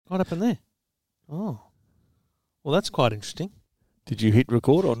happened there? Oh. Well, that's quite interesting. Did you hit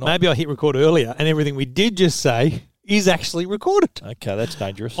record or not? Maybe I hit record earlier and everything we did just say is actually recorded. Okay, that's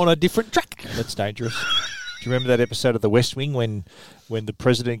dangerous. On a different track. That's dangerous. Do you remember that episode of The West Wing when the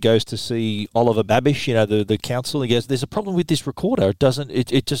president goes to see Oliver Babish, the council? He goes, "There's a problem with this recorder.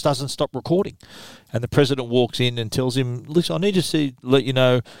 It just doesn't stop recording." And the president walks in and tells him, "Listen, I need to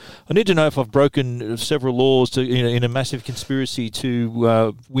know if I've broken several laws in a massive conspiracy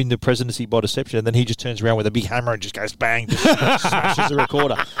to win the presidency by deception." And then he just turns around with a big hammer and just goes bang, just smashes the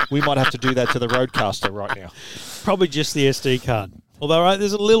recorder. We might have to do that to the roadcaster right now. Probably just the SD card. Although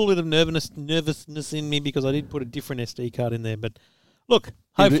there's a little bit of nervousness in me because I did put a different SD card in there. But look,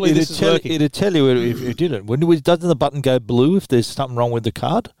 hopefully this is working. It'll tell you if it didn't. Doesn't the button go blue if there's something wrong with the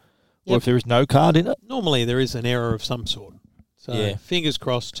card? Yep. Or if there is no card in it? Normally there is an error of some sort. So fingers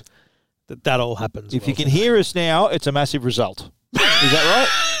crossed that all happens. If you can hear us now, it's a massive result. Is that right?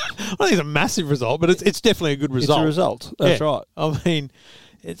 I don't think it's a massive result, but it's definitely a good result. It's a result. That's right. I mean,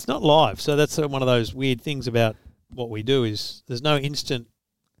 it's not live, so that's one of those weird things about what we do is there's no instant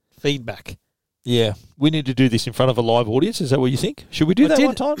feedback. Yeah. We need to do this in front of a live audience. Is that what you think? Should we do that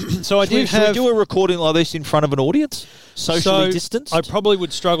one time? So should we do a recording like this in front of an audience? Socially distanced? I probably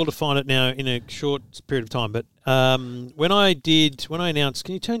would struggle to find it now in a short period of time. But when I announced,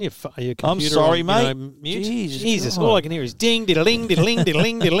 can you turn your computer I'm sorry, on, mate. Mute? Jesus. All I can hear is ding, diddling, diddling,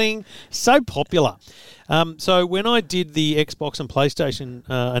 diddling, diddling. So popular. So when I did the Xbox and PlayStation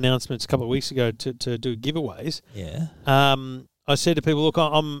announcements a couple of weeks ago to do giveaways, I said to people, look,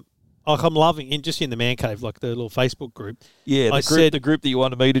 I'm loving, just in the Man Cave, like the little Facebook group. Yeah, the group that you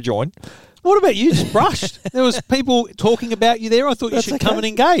wanted me to join. What about you? Just brushed. There was people talking about you there. I thought you should come and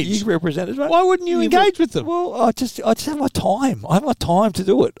engage. You represented, mate. Why wouldn't you engage with them? Well, I just have my time. I have my time to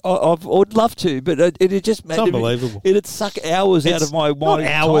do it. I would love to, but it just... It's unbelievable. It'd suck hours out of my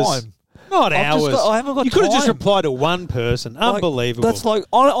time. Not hours. I haven't got You could have just replied to one person. Unbelievable. That's like,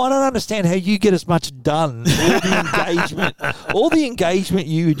 I don't understand how you get as much done. All the engagement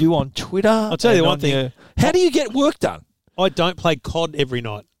you do on Twitter. I'll tell you one thing. How do you get work done? I don't play COD every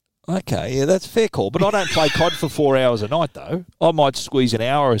night. Okay, yeah, that's a fair call. But I don't play COD for 4 hours a night, though. I might squeeze an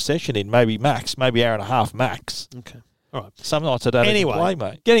hour a session in, maybe hour and a half max. Okay. All right. Some nights I don't even play,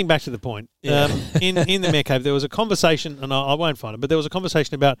 mate. Getting back to the point, in the Man Cave, there was a conversation, and I won't find it, but there was a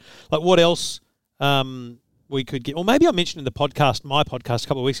conversation about like what else we could get. Or maybe I mentioned in the podcast, my podcast a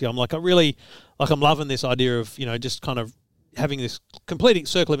couple of weeks ago, I'm like, I'm loving this idea of, just kind of having this complete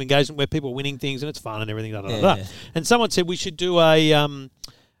circle of engagement where people are winning things and it's fun and everything. And someone said we should do a,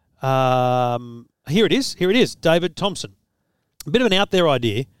 here it is, David Thompson. A bit of an out there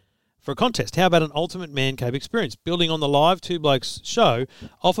idea for a contest. How about an ultimate Man Cave experience? Building on the live Two Blokes show,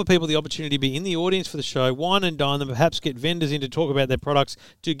 offer people the opportunity to be in the audience for the show, wine and dine them, perhaps get vendors in to talk about their products,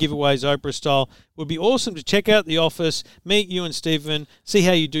 do giveaways, Oprah style. Would be awesome to check out the office, meet you and Stephen, see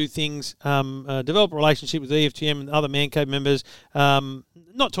how you do things, develop a relationship with EFTM and other Man Cave members,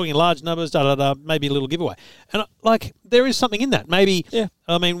 not talking large numbers, maybe a little giveaway. And there is something in that. Maybe,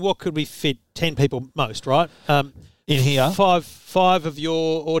 what could we fit? 10 people most, right? In here, five of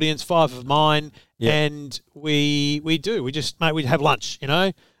your audience, 5 of mine, and we'd have lunch,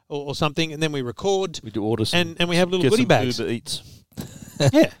 or something, and then we record. We do orders, and we have little goodie bags. Uber Eats.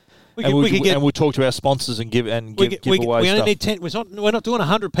 Yeah, we'll talk to our sponsors and give away we only stuff. need 10. We're not doing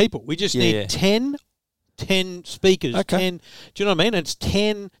 100 people. We just need 10 speakers. Okay. 10. Do you know what I mean? It's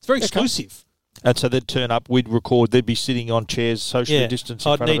 10. It's very exclusive. And so they'd turn up. We'd record. They'd be sitting on chairs, socially distanced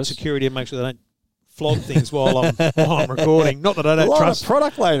in front of us. I'd need security to make sure they don't flog things while I'm recording. Not that I don't trust. A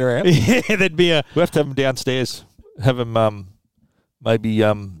product laying around. Yeah, there'd be a... We have to have them downstairs. Have them maybe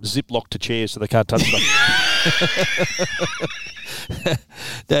zip-locked to chairs so they can't touch them.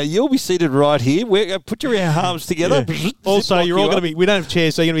 Now, you'll be seated right here. Put your arms together. Yeah. Also, you're all going to be... We don't have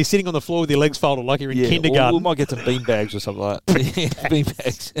chairs, so you're going to be sitting on the floor with your legs folded like you're in kindergarten. We might get some bean bags or something like that. Bean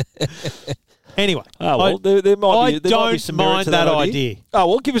bags. Anyway, there might be some mind that idea. Oh,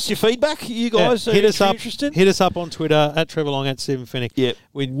 well, give us your feedback, you guys. Hit us up. Interested? Hit us up on Twitter at Trevor Long, at Stephen Fennick. Yeah.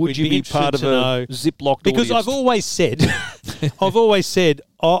 Would you be part of a zip-locked audience? Because I've always said,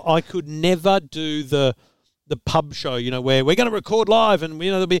 I could never do the pub show. Where we're going to record live, and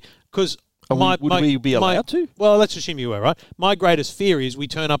there'll be because. Would we be allowed to? Well, let's assume you were, right? My greatest fear is we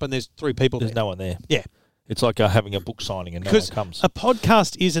turn up and there's 3 people there. There's no one there. Yeah. It's like having a book signing and no one comes. A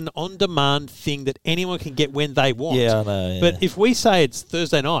podcast is an on-demand thing that anyone can get when they want. Yeah, I know. Yeah. But if we say it's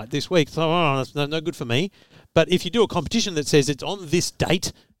Thursday night this week, that's no good for me. But if you do a competition that says it's on this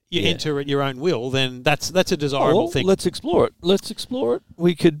date, you enter at your own will, then that's a desirable thing. Let's explore it.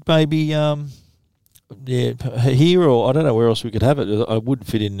 We could maybe here or I don't know where else we could have it. I wouldn't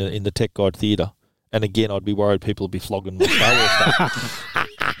fit in the Tech Guide Theatre. And again, I'd be worried people would be flogging my Star Wars stuff.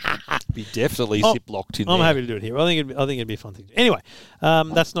 Be definitely zip-locked in there. I'm happy to do it here. I think it'd be a fun thing. Anyway,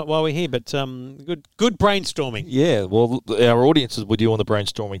 that's not why we're here, but good brainstorming. Yeah, well, our audiences were doing the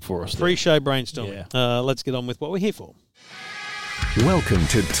brainstorming for us. Pre-show brainstorming. Yeah. Let's get on with what we're here for. Welcome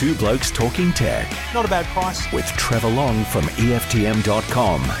to Two Blokes Talking Tech Not a bad price. with Trevor Long from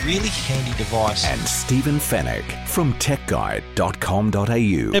EFTM.com Really handy device. and Stephen Fennick from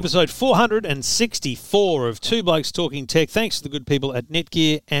techguide.com.au. Episode 464 of Two Blokes Talking Tech. Thanks to the good people at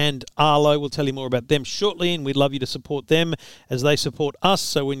Netgear and Arlo. We'll tell you more about them shortly, and we'd love you to support them as they support us.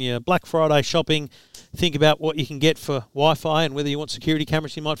 So when you're Black Friday shopping, think about what you can get for Wi-Fi and whether you want security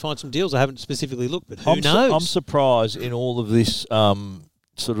cameras. You might find some deals. I haven't specifically looked, but who knows? I'm surprised in all of this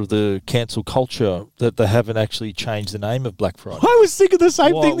sort of the cancel culture that they haven't actually changed the name of Black Friday. I was thinking the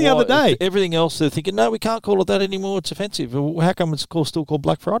same thing the other day. Everything else, they're thinking, no, we can't call it that anymore. It's offensive. Well, how come it's still called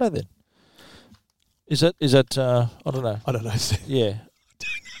Black Friday then? Is that I don't know. I don't know. Yeah.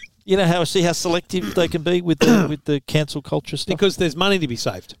 You know how selective they can be with the cancel culture stuff? Because there's money to be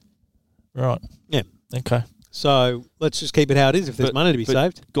saved. Right. Yeah. Okay. So let's just keep it how it is if there's money to be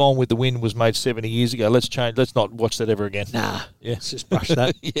saved. Gone with the Wind was made 70 years ago. Let's change. Let's not watch that ever again. Nah. Yeah. Let's just brush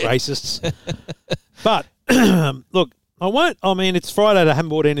that. Yeah. Racists. But, look, I won't. I mean, it's Friday. I haven't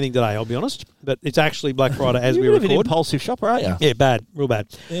bought anything today, I'll be honest. But it's actually Black Friday as we You're a bit of an record. impulsive shopper, aren't you? Yeah, bad. Real bad.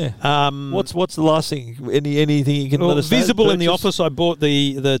 Yeah. What's the last thing? Anything you can let us know? Visible in the office, I bought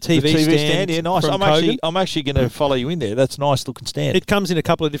the TV stand. Yeah, nice. from I'm actually going to follow you in there. That's a nice looking stand. It comes in a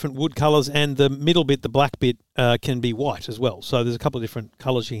couple of different wood colours, and the middle bit, the black bit, can be white as well. So there's a couple of different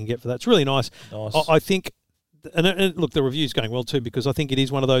colours you can get for that. It's really nice. I think, and look, the review's going well too, because I think it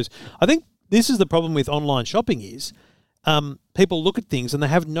is one of those. I think this is the problem with online shopping is people look at things and they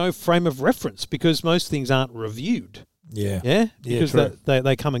have no frame of reference because most things aren't reviewed. Yeah. Because true.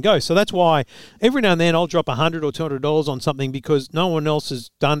 they come and go. So that's why every now and then I'll drop $100 or $200 on something because no one else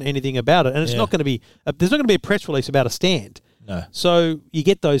has done anything about it, and it's not going to be. There's not going to be a press release about a stand. No. So you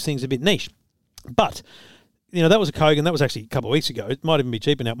get those things a bit niche. But that was a Kogan. That was actually a couple of weeks ago. It might even be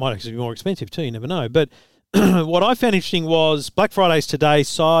cheaper now. It might actually be more expensive too. You never know. But what I found interesting was Black Friday's today,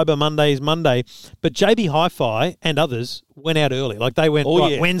 Cyber Monday is Monday, but JB Hi-Fi and others went out early. Like they went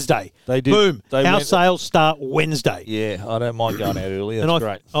Wednesday. They did. Boom. Our sales start Wednesday. Yeah, I don't mind going out early. That's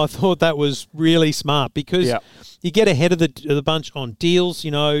great. I thought that was really smart because you get ahead of the bunch on deals.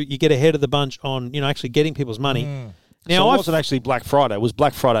 You get ahead of the bunch on actually getting people's money. Now so it wasn't actually Black Friday. It was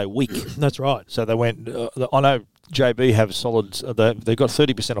Black Friday week. That's right. So they went. I know JB have solid. They've got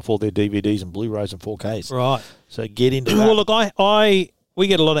 30% off all their DVDs and Blu-rays and 4Ks. Right. So get into that. Well, look, we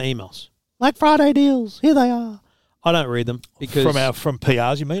get a lot of emails. Black Friday deals. Here they are. I don't read them because from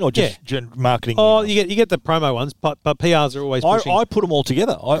PRs, you mean, or just marketing? Oh, you get the promo ones, but PRs are always pushing. I put them all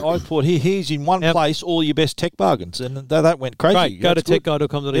together. I put here's in one place all your best tech bargains, and that went crazy. Great. Go to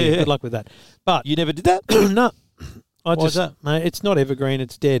techguide.com.au. Good luck with that. But you never did that? No. Why is that? Mate, it's not evergreen.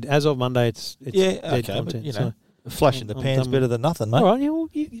 It's dead. As of Monday, it's dead content. But, flash in the pan's better than nothing, mate. All right,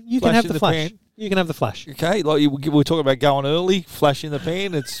 you can have the flash. You can have the flash. Okay, like we're talking about going early, flash in the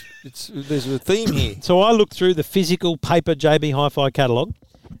pan. It's there's a theme here. So I looked through the physical paper JB Hi-Fi catalogue,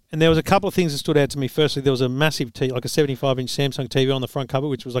 and there was a couple of things that stood out to me. Firstly, there was a massive TV, like a 75-inch Samsung TV on the front cover,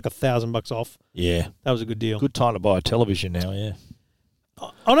 which was like $1,000 off. Yeah, that was a good deal. Good time to buy a television now. Yeah.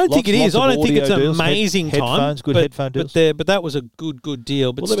 I don't think it is. I don't think it's an amazing time. Headphones, good headphone deals. But that was a good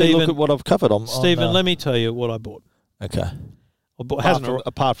deal. But let me look at what I've covered on. Stephen, let me tell you what I bought. Okay.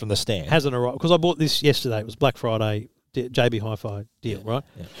 Apart from the stand. Hasn't arrived. Because I bought this yesterday. It was Black Friday JB Hi-Fi deal, right?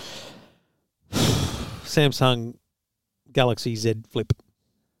 Yeah. Samsung Galaxy Z Flip.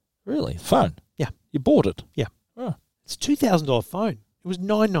 Really? Phone? Yeah. You bought it? Yeah. Oh. It's a $2,000 phone. It was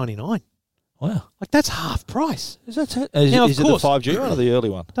 $999. Wow. Like, that's half price. Is that it? Now, is it the 5G one or the early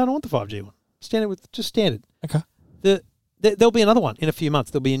one? I don't want the 5G one. Standard. Okay. There'll be another one in a few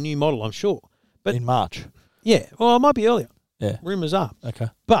months. There'll be a new model, I'm sure. But in March? Yeah. Well, it might be earlier. Yeah. Rumours are. Okay.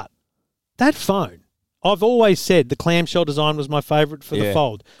 But that phone, I've always said the clamshell design was my favourite for the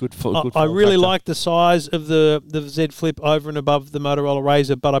Fold. Good I really like the size of the Z Flip over and above the Motorola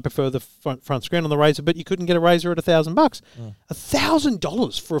Razr, but I prefer the front screen on the Razr. But you couldn't get a Razr at $1,000.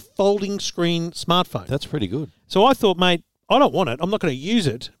 $1,000 for a folding screen smartphone. That's pretty good. So I thought, mate, I don't want it. I'm not going to use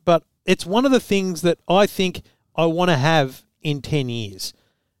it, but it's one of the things that I think I want to have in 10 years.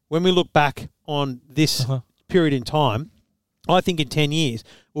 When we look back on this period in time, I think in 10 years,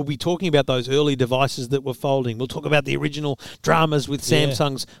 we'll be talking about those early devices that were folding. We'll talk about the original dramas with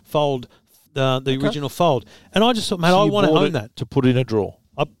Samsung's Fold, the original Fold. And I just thought, mate, I want to own that. To put in a drawer.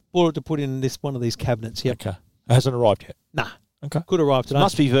 I bought it to put in one of these cabinets. Yeah. Okay. It hasn't arrived yet. Nah. Okay. Could arrive It today.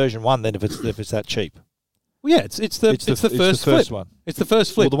 must be version 1 then if it's that cheap. Well, yeah, it's the first flip. One. It's the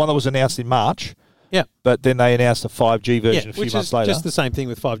first flip. Well, the one that was announced in March. Yeah. But then they announced a 5G version a few which months is later. just the same thing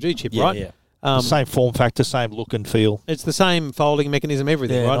with 5G chip, Yeah, right? yeah. The same form factor, same look and feel. It's the same folding mechanism,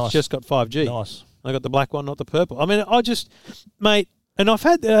 everything, Yeah, right? nice. It's just got 5G. Nice. I got the black one, not the purple. I mean, mate, and I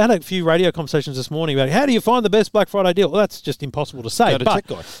had a few radio conversations this morning about how do you find the best Black Friday deal? Well, that's just impossible to say. Go to But Tech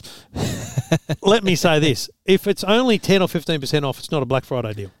Guy. let me say this. If it's only 10 or 15% off, it's not a Black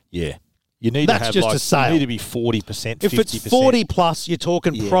Friday deal. Yeah. You need That's to have just a sale. You need to be 40%, 50%. If it's 40 plus, you're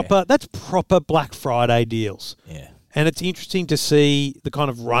talking proper. That's proper Black Friday deals. Yeah. And it's interesting to see the kind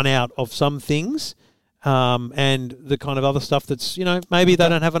of run out of some things, and the kind of other stuff that's maybe they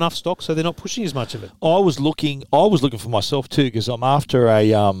don't have enough stock, so they're not pushing as much of it. I was looking for myself too because I'm after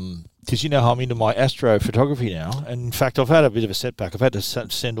because how I'm into my astrophotography now, and in fact I've had a bit of a setback. I've had to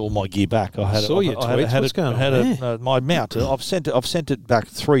send all my gear back. I saw your tweets. What's going on? My mount. I've sent it back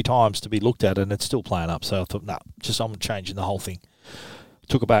 3 times to be looked at, and it's still playing up. So I thought, I'm changing the whole thing.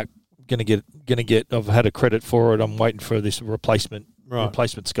 Took it back. Gonna get. I've had a credit for it. I'm waiting for this replacement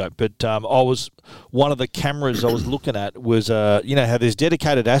scope. But one of the cameras I was looking at was how there's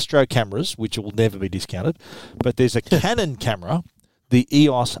dedicated astro cameras which will never be discounted, but there's a Canon camera, the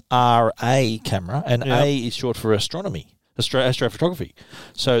EOS RA camera, and A is short for astronomy. Astrophotography.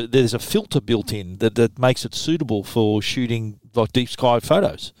 So there's a filter built in that makes it suitable for shooting like deep sky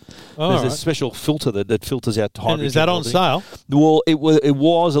photos. There's a special filter that filters out hydrogen. And is that on sale? Well, it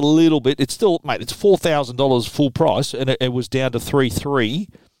was a little bit. It's still, mate, it's $4,000 full price, and it was down to $3,300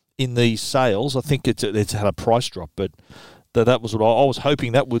 in these sales. I think it's had a price drop, but that was what I was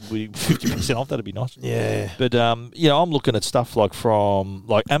hoping that would be 50% off. That'd be nice. Yeah. But I'm looking at stuff like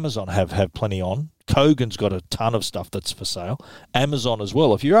Amazon have plenty on. Kogan's got a ton of stuff that's for sale. Amazon as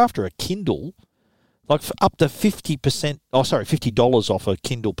well. If you're after a Kindle, like for up to $50 off a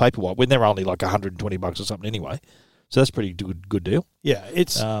Kindle Paperwhite, when they're only like $120 or something anyway. So that's pretty good deal. Yeah,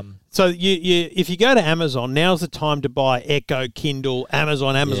 it's so you if you go to Amazon, now's the time to buy Echo, Kindle,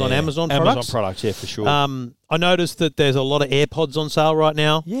 Amazon products. Amazon products, yeah, for sure. I noticed that there's a lot of AirPods on sale right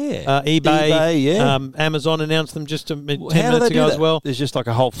now. Yeah, eBay, yeah. Amazon announced them just 10 minutes ago as well. There's just like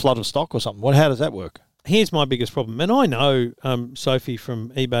a whole flood of stock or something. How does that work? Here's my biggest problem, and I know Sophie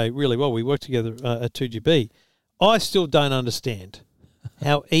from eBay really well. We work together at 2GB. I still don't understand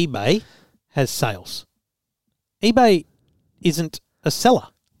how eBay has sales. eBay isn't a seller.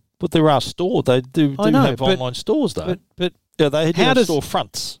 But there are stores. They do have online stores, though. But they do have store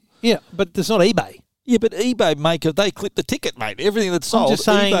fronts. Yeah, but it's not eBay. Yeah, but eBay they clip the ticket, mate. Everything that's sold, just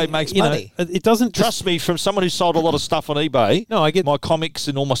saying, eBay makes money. It doesn't trust me. From someone who sold a lot of stuff on eBay. No, I get my comics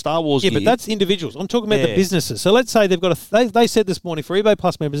and all my Star Wars. Yeah, gear. but that's individuals. I'm talking about the businesses. So let's say they've got they said this morning for eBay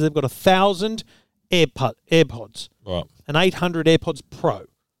Plus members they've got 1,000 AirPods, right, and 800 AirPods Pro,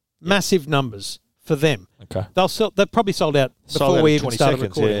 massive numbers for them. Okay, they've probably sold out before we even started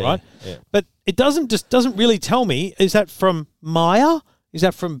recording, right? Yeah. But it doesn't really tell me. Is that from Maya? Is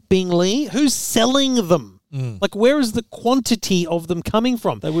that from Bingley? Who's selling them? Like, where is the quantity of them coming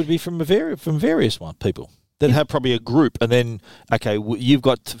from? They would be from various people that have probably a group, and then you've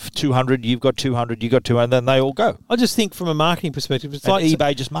got 200, you've got 200, you've got 200, and then they all go. I just think from a marketing perspective, it's like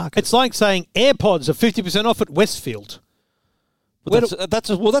eBay just markets. It's like saying AirPods are 50% off at Westfield. But that's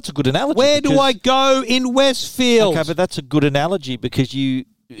a good analogy. Where do I go in Westfield? Okay, but that's a good analogy because you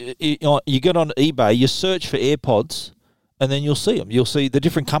get on eBay, you search for AirPods, and then you'll see them. You'll see the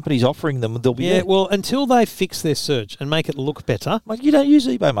different companies offering them. They'll be there. Well, until they fix their search and make it look better. Like, you don't use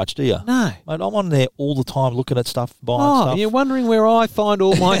eBay much, do you? No. Mate, I'm on there all the time looking at stuff, buying stuff. You're wondering where I find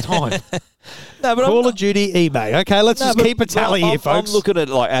all my time. No, but Call of Duty, eBay. Okay, let's just keep a tally here, folks. I'm looking at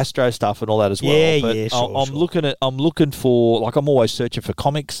like Astro stuff and all that as well. Yeah, sure. I'm looking for, like, I'm always searching for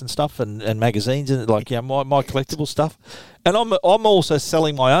comics and stuff and magazines and my collectible stuff. And I'm also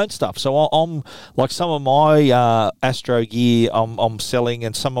selling my own stuff. So I'm like some of my Astro gear I'm selling,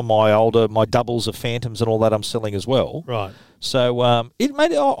 and some of my doubles of Phantoms and all that I'm selling as well. Right. So I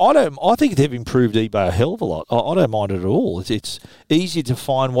think they've improved eBay a hell of a lot. I don't mind it at all. It's easy to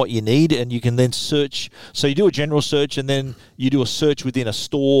find what you need, and you can then search. So you do a general search, and then you do a search within a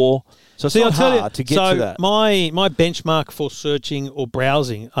store. So it's not hard to get to that. My benchmark for searching or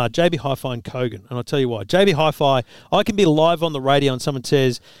browsing are JB Hi-Fi and Kogan, and I'll tell you why. JB Hi-Fi, I can be live on the radio and someone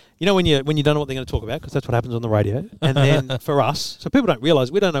says, when you don't know what they're going to talk about, because that's what happens on the radio, and then for us, so people don't realise,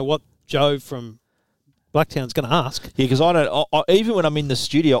 we don't know what Joe from Blacktown's going to ask. Yeah, because I don't. Even when I'm in the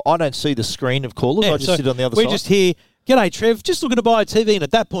studio, I don't see the screen of callers. I just sit on the other side. We just hear G'day, Trev. Just looking to buy a TV. And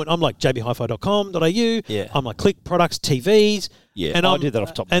at that point, I'm like jbhifi.com.au. Yeah. I'm like Click Products TVs. Yeah, and I did that off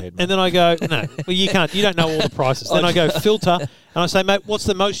the top of my head, mate. And then I go, no, well, you can't. You don't know all the prices. Then I go filter, and I say, mate, what's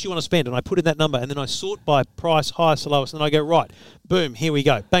the most you want to spend? And I put in that number, and then I sort by price, highest to lowest, and then I go, right, boom, here we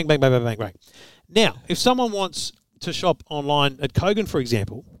go. Bang, bang, bang, bang, bang, bang. Now, if someone wants to shop online at Kogan, for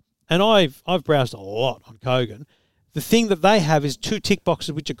example, and I've browsed a lot on Kogan, the thing that they have is 2 tick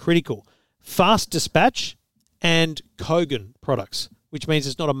boxes which are critical. Fast dispatch and Kogan products, which means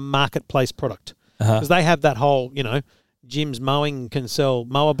it's not a marketplace product. Because they have that whole, Jim's Mowing can sell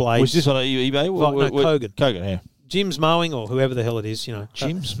mower blades. Was this on eBay? Kogan. Kogan, yeah. Jim's Mowing or whoever the hell it is,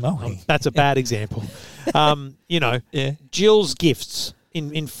 Jim's Mowing. That's a bad example. Yeah. Jill's Gifts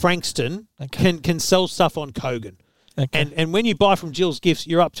in Frankston can sell stuff on Kogan. Okay. And when you buy from Jill's Gifts,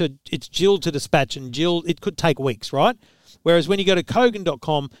 you're up to, it's Jill to dispatch, and Jill, it could take weeks, right? Whereas when you go to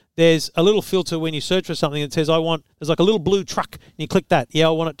Kogan.com, there's a little filter when you search for something that says, there's like a little blue truck, and you click that. Yeah,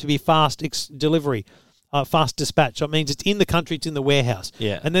 I want it to be fast delivery, fast dispatch. So it means it's in the country, it's in the warehouse.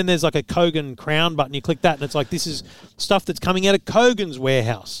 Yeah. And then there's like a Kogan crown button, you click that, and it's like, this is stuff that's coming out of Kogan's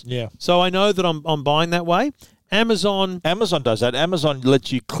warehouse. Yeah. So I know that I'm buying that way. Amazon does that. Amazon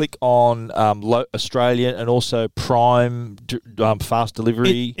lets you click on Australian and also Prime fast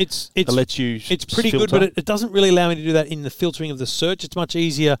delivery. It's lets you. It's pretty filter. good, but it doesn't really allow me to do that in the filtering of the search. It's much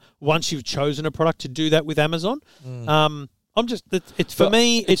easier once you've chosen a product to do that with Amazon. It's for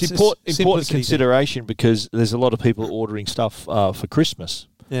me. It's important consideration because there's a lot of people ordering stuff for Christmas.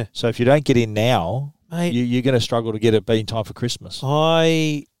 Yeah. So if you don't get in now, Mate, you're going to struggle to get it in time for Christmas.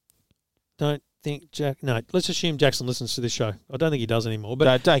 I don't think let's assume Jackson listens to this show. I don't think he does anymore.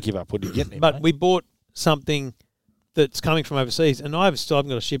 But don't give up. What are you getting? But we bought something that's coming from overseas, and I still haven't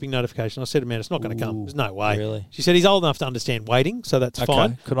got a shipping notification. I said to man, it's not going to come. There's no way. Really? She said he's old enough to understand waiting, so that's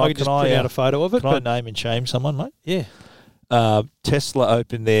fine. I can just print out a photo of it. Can I name and shame someone, mate? Yeah. Tesla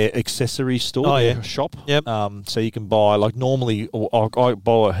opened their accessory store, their shop. Yep. So you can buy, like normally, I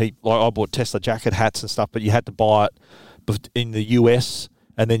buy a heap, like I bought Tesla jacket, hats and stuff, but you had to buy it in the US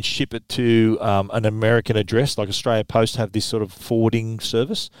and then ship it to an American address, like Australia Post have this sort of forwarding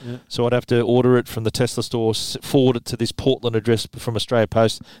service. Yeah. So I'd have to order it from the Tesla store, forward it to this Portland address from Australia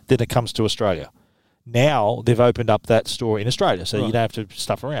Post, then it comes to Australia. Now they've opened up that store in Australia, so you don't have to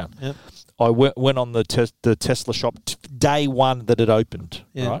stuff around. Yep. I went on the Tesla shop day one that it opened,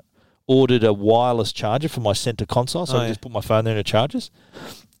 right? Ordered a wireless charger for my center console, so I just put my phone there and it charges.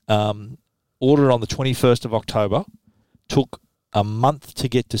 Ordered it on the 21st of October. Took a month to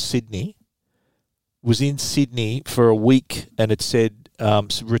get to Sydney. Was in Sydney for a week, and it said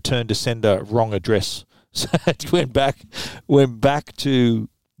return to sender, wrong address. So it went back to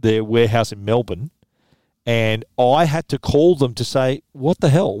their warehouse in Melbourne. And I had to call them to say, what the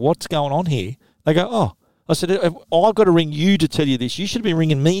hell? What's going on here? They go, oh. I said, I've got to ring you to tell you this. You should have been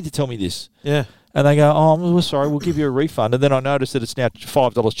ringing me to tell me this. Yeah. And they go, oh, we're sorry, we'll give you a refund. And then I noticed that it's now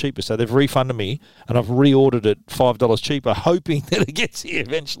 $5 cheaper. So they've refunded me, and I've reordered it $5 cheaper, hoping that it gets here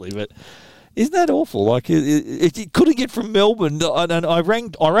eventually. But isn't that awful? Like, it couldn't get from Melbourne. And I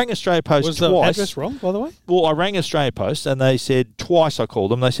rang Australia Post Was twice. the address wrong, by the way? Well, I rang Australia Post, and they said twice I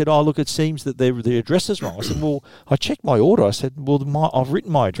called them. They said, oh, look, it seems that the address is wrong. I said, well, I checked my order. I said, well, I've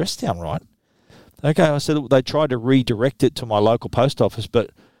written my address down right. Okay, I said they tried to redirect it to my local post office, but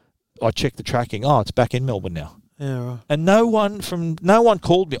I checked the tracking. Oh, it's back in Melbourne now. Yeah, right. And no one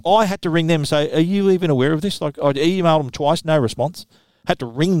called me. I had to ring them and say, are you even aware of this? Like, I emailed them twice, no response. Had to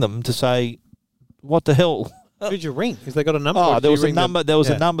ring them to say, what the hell? Who'd you ring? Because they got a number. Oh, there was a number. There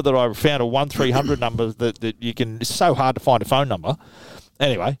was a number that I found, a 1-300 number that you can. It's so hard to find a phone number.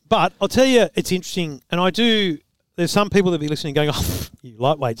 Anyway, but I'll tell you, it's interesting, and I do. There's some people that be listening going, oh, you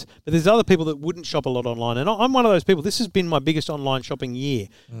lightweights. But there's other people that wouldn't shop a lot online. And I'm one of those people. This has been my biggest online shopping year.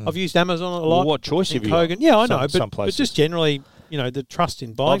 I've used Amazon a lot. Well, what choice have you Kogan. got? Yeah, I know. But just generally, the trust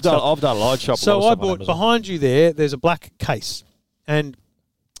in buying stuff. I've done a large shop. So I bought, behind you there's a black case. And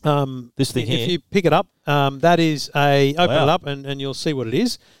this thing here. If you pick it up, that is open it up and you'll see what it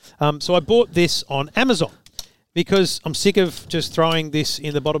is. So I bought this on Amazon because I'm sick of just throwing this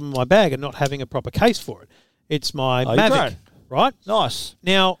in the bottom of my bag and not having a proper case for it. It's my Mavic, right? Nice.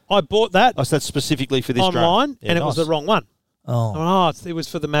 Now, I bought that so that's specifically for this online, drone. and it was the wrong one. Oh. It was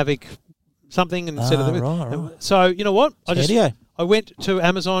for the Mavic something instead of the... Right. So, you know what? I went to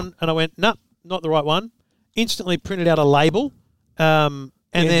Amazon, and I went, nah, not the right one. Instantly printed out a label, and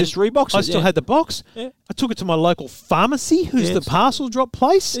then just rebox it. I still had the box. Yeah. I took it to my local pharmacy, who's the parcel drop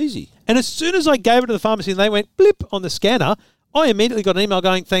place. Easy. And as soon as I gave it to the pharmacy and they went blip on the scanner, I immediately got an email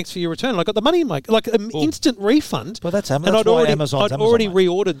going, thanks for your return. And I got the money in my... Like, an instant refund. Well, that's and Amazon. I'd already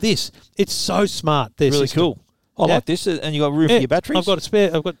reordered this. It's so smart. Really cool. I like this, and you got room for your batteries. I've got a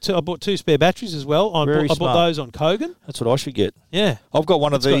spare. I bought 2 spare batteries as well. I bought those on Kogan. That's what I should get. Yeah, I've got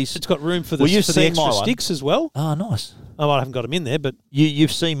one of these. It's got room for the extra sticks as well. Oh, nice. Oh, I haven't got them in there, but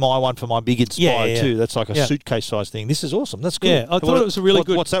you've seen my one for my big Inspire too. That's like a suitcase size thing. This is awesome. That's good. Yeah, I thought it was a really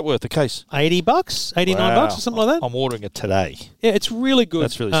good. What's that worth? The case? $80, $89 or something like that. I'm ordering it today. Yeah, it's really good.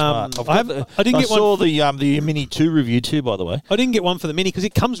 That's really smart. I didn't get one. I saw the Mini 2 review too, by the way. I didn't get one for the Mini because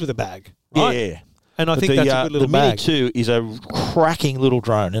it comes with a bag. Right? Yeah. And I think that's a good little bag. The Mini 2 is a cracking little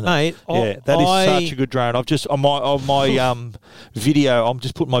drone, isn't it? Mate, that is such a good drone. I've just on my video. I'm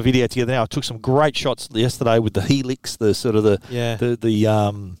just putting my video together now. I took some great shots yesterday with the helix, the sort of the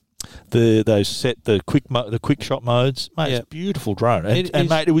quick shot modes. Mate, it's a beautiful drone. And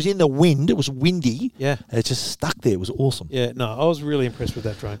mate, it was in the wind. It was windy. Yeah, and it just stuck there. It was awesome. Yeah, no, I was really impressed with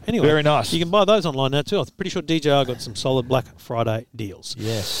that drone. Anyway, very nice. You can buy those online now too. I'm pretty sure DJI got some solid Black Friday deals.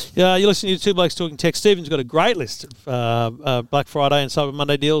 Yes. You're listening to Two Blokes Talking Tech. Stephen's got a great list of Black Friday and Cyber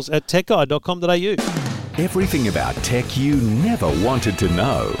Monday deals at techguide.com.au. Everything about tech you never wanted to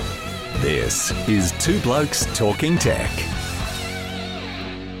know. This is Two Blokes Talking Tech.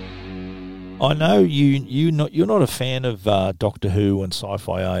 I know you're not a fan of Doctor Who and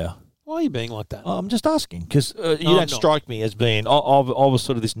sci-fi, are you? Why are you being like that? I'm just asking because you don't strike me as being. I was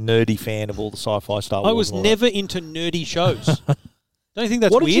sort of this nerdy fan of all the sci-fi Star Wars. I was never into nerdy shows. Don't you think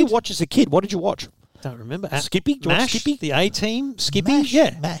that's weird? What did you watch as a kid? What did you watch? Don't remember. Skippy? MASH? Skippy? The A-Team? Skippy? MASH.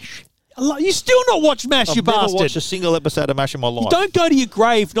 Yeah. MASH. You still not watch MASH, you bastard. I've never watched a single episode of MASH in my life. You don't go to your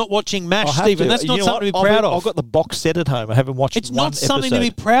grave not watching MASH, Stephen. That's not something to be proud of. I've got the box set at home. I haven't watched It's one not something episode.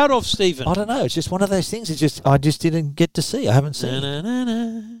 to be proud of, Stephen. I don't know. It's just one of those things. I just didn't get to see. I haven't seen.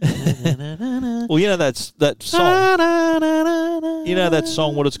 Well, you know that song. You know that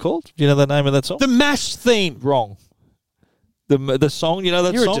song. What it's called? Do you know the name of that song? The MASH theme. Wrong. The song. You know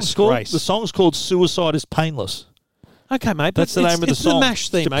that You're song. A disgrace. The song's called "Suicide Is Painless." Okay, mate. That's the name of the song. It's the MASH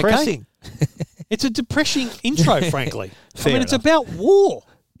theme. Depressing. Okay? It's a depressing intro, frankly. Fair it's enough. about war.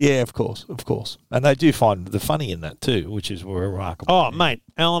 Yeah, of course. And they do find the funny in that too, which is remarkable. Oh, mate.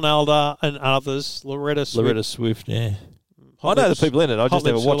 Alan Alda and others. Loretta Swift, yeah. I know the people in it. I just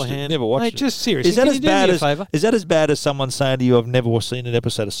never watched it. Mate, just seriously. Is that Is as bad as someone saying to you, "I've never seen an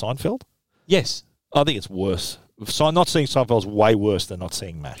episode of Seinfeld"? Yes. I think it's worse. Not seeing Seinfeld is way worse than not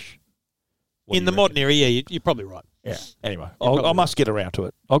seeing MASH. In the modern era, yeah, you're probably right. Yeah. Anyway, I must get around to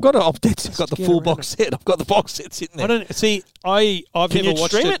it. I've got the full box set. I've got the box set sitting there. I don't see. I've never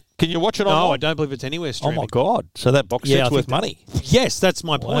watched it. Can you watch it online? No, I don't believe it's anywhere streaming. Oh my god! So that box set's worth money. Yes, that's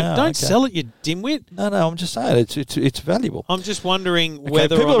my point. Wow, Don't sell it, you dimwit. No, I'm just saying it's valuable. I'm just wondering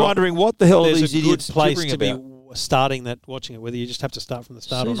whether people are wondering what the hell are these there's a good idiots place to about. be watching it, whether you just have to start from the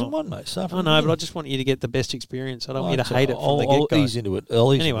start Season or not. one, mate. I know, but I just want you to get the best experience. I don't want you to hate it from the get-go. I'll ease into it.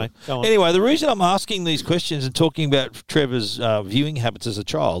 Anyway, go on. Anyway, the reason I'm asking these questions and talking about Trevor's viewing habits as a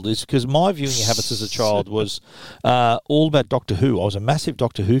child is because my viewing habits as a child was all about Doctor Who. I was a massive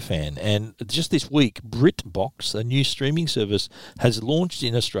Doctor Who fan, and just this week, BritBox, a new streaming service, has launched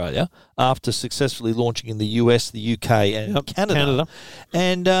in Australia after successfully launching in the US, the UK, and Canada.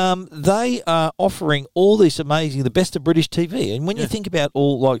 And they are offering all these the best of British TV. And when you think about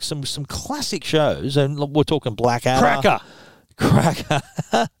all like some classic shows, and we're talking Blackadder, Cracker.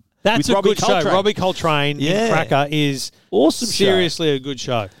 That's a Robbie good Coltrane. show. Robbie Coltrane in Cracker is awesome. Seriously, a good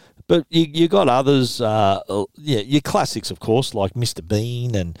show. But you got others, your classics, of course, like Mr.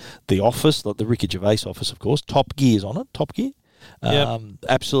 Bean and The Office, like the Ricky Gervais Office, of course. Top Gear's on it. Top Gear.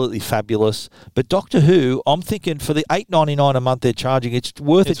 Absolutely fabulous. But Doctor Who, I'm thinking for the $8.99 a month they're charging, it's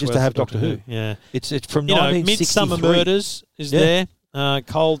worth it just to have Doctor Who. Yeah, it's from 1963. Midsummer Murders is there.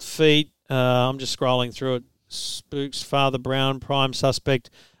 Cold Feet. I'm just scrolling through it. Spooks, Father Brown, Prime Suspect,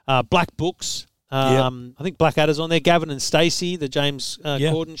 Black Books. I think Blackadder's on there. Gavin and Stacey, the James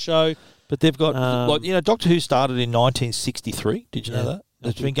Corden show. But they've got Doctor Who started in 1963. Did you know that?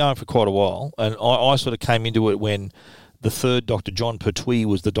 It's been going for quite a while, and I sort of came into it when the third Doctor, John Pertwee,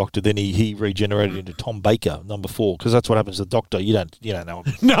 was the Doctor. Then he regenerated into Tom Baker, number 4, because that's what happens to the Doctor. You don't know.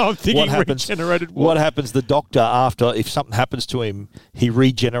 No, I'm thinking regenerated. What happens to the Doctor after, if something happens to him, he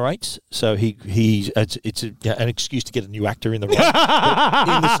regenerates. So it's an excuse to get a new actor in the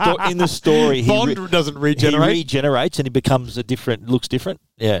role. in the story, Bond doesn't regenerate. He regenerates and he becomes looks different.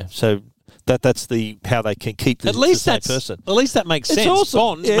 Yeah, so. That's how they can keep the same person. At least that makes sense. Awesome.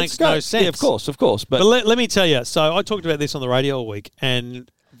 Bond makes no sense. Yeah, of course. But let me tell you. So I talked about this on the radio all week,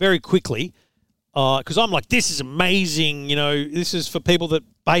 and very quickly, because I'm like, this is amazing. This is for people that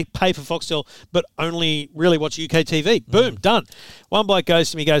pay for Foxtel, but only really watch UK TV. Boom, done. One bloke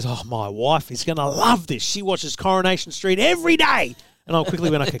goes to me, goes, "Oh, my wife is going to love this. She watches Coronation Street every day." And I quickly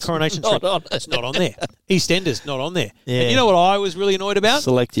went, okay, Coronation Not Street. on it. It's not on there. EastEnders, not on there. Yeah. And you know what I was really annoyed about?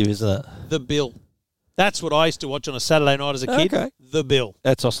 Selective, isn't it? The Bill. That's what I used to watch on a Saturday night as a kid. Okay. The Bill.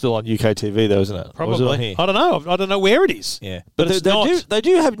 That's still on UK TV, though, isn't it? Or is it Probably. on here? I don't know. I don't know where it is. Yeah, But it's not. They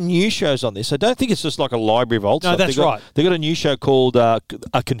do have new shows on this. I don't think it's just like a library of old No, stuff. that's right. They've got a new show called A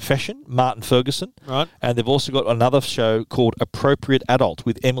Confession, Martin Ferguson. Right. And they've also got another show called Appropriate Adult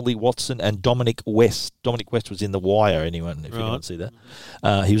with Emily Watson and Dominic West. Dominic West was in The Wire, anyone, if you didn't see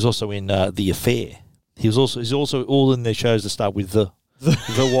that. He was also in The Affair. He's also all in their shows that start with The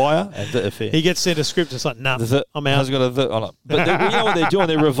Wire and The Affair. He gets sent a script. It's like, nah, I'm out. Has got a the on it. But you know what they're doing?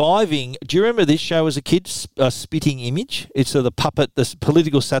 They're reviving. Do you remember this show as a kid, Spitting Image? It's the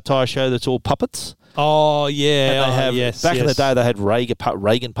political satire show that's all puppets. Oh, yeah. And they have, back in the day, they had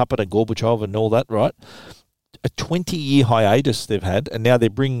Reagan puppet and Gorbachev and all that, right? A 20-year hiatus they've had, and now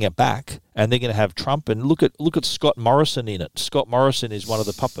they're bringing it back, and they're going to have Trump. And look at Scott Morrison in it. Scott Morrison is one of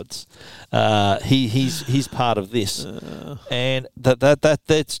the puppets. He's part of this, and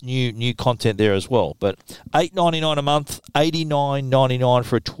that's new content there as well. But $8.99 a month, $89.99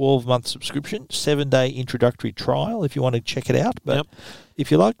 for a 12-month subscription, 7-day introductory trial if you want to check it out. But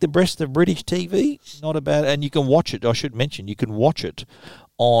if you like the best of British TV, not a bad, and you can watch it. I should mention you can watch it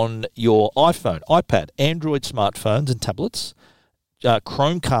on your iPhone, iPad, Android smartphones and tablets,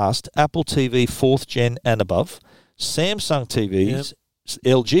 Chromecast, Apple TV 4th gen and above, Samsung TVs,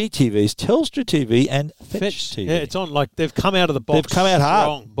 LG TVs, Telstra TV, and Fetch TV. Yeah, it's on. Like they've come out of the box. They've come out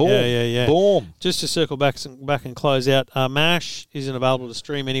hard. Strong. Boom. Yeah. Boom. Just to circle back and close out, MASH isn't available to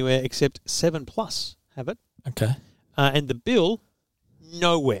stream anywhere except 7 Plus. Have it. Okay. And the Bill,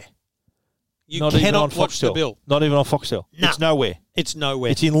 nowhere. You Not even cannot on watch the Foxtel. Bill. Not even on Foxtel. No. It's nowhere. It's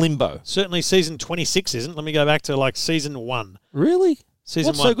nowhere. It's in limbo. Certainly season 26 isn't. Let me go back to like season 1. Really?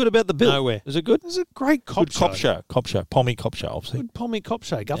 Season What's 1. so good about the Bill? Nowhere. Is it good? It's a great cop Good show. cop show. Pommy cop show, obviously. Good Pommy cop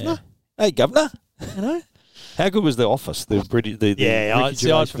show, Governor. Yeah. Hey, Governor. You know? How good was The Office? The British, the Ricky I'd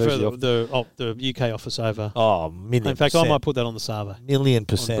Gervais prefer version of- the UK office over. Oh, million In fact, I percent. might put that on the Sava. Million On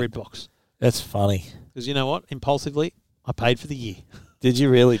percent. BritBox. That's funny. Because you know what? Impulsively, I paid for the year. Did you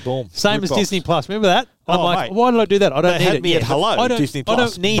really? Boom. Same as BritBox. Disney Plus. Remember that? I'm Oh, like, mate. why did I do that? I don't They need had it. me at hello, I don't, Disney I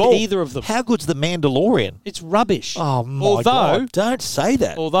Plus. don't need Boom. either of them. How good's The Mandalorian? It's rubbish. Oh, my although, God. Don't say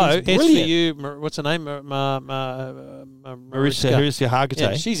that. Although, It's brilliant. SVU, what's her name? Marissa Hargitay.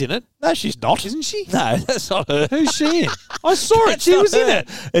 Yeah, she's in it. No, she's not. Isn't she? No, that's not her. Who's she in? I saw it. That's She not was in her. it.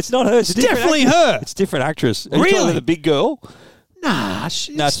 It's not her. It's a different definitely actress. her. It's a different actress. Are you talking Really? about the big girl? Nah, No, it's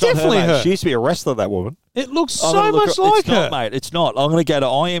it's not definitely her. her. Mate. She used to be a wrestler, that woman. It looks I'm so gonna look much her- like it's her. not, mate. It's not. I'm going to go to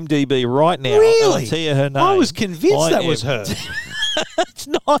IMDb right now. Really? And I'll tell you her name. I was convinced that I was am- her. It's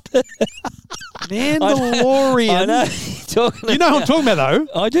not. Mandalorian. I know. You're talking You know who I'm about- talking about,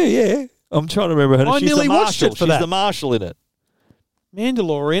 though. I do, yeah. I'm trying to remember her name. I She's nearly the watched marshal. it for She's that. the marshal in it.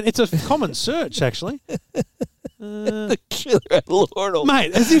 Mandalorian. It's a common search, actually. The killer at Laurel.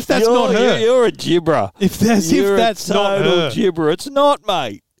 Mate, as if that's not her. You're a gibber. If You're that's a not total her. gibber. It's not,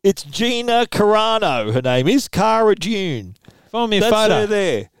 mate. It's Gina Carano. Her name is Cara June. Find me a That's photo. her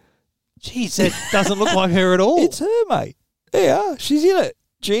there. Jeez, that doesn't look like her at all. It's her, mate. Yeah, she's in it.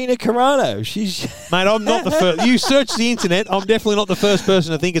 Gina Carano. She's. Mate, I'm not the first. You search the internet, I'm definitely not the first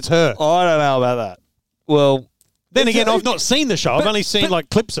person to think it's her. I don't know about that. Well, Then it's again, a- I've not seen the show. I've but- only seen but- like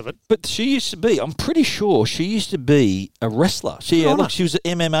clips of it. But she used to be, I'm pretty sure she used to be a wrestler. She was an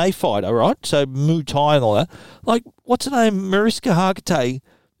MMA fighter, right? So Muay Thai and all that. Like, what's her name? Mariska Hargitay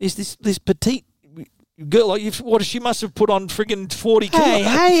is this petite girl. Like, she must have put on friggin' 40 kilos.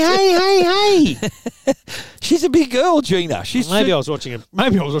 Hey. She's a big girl, Gina. Maybe I was watching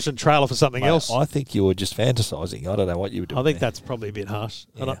a trailer for something else. I think you were just fantasizing. I don't know what you were doing. I think there. that's probably a bit harsh.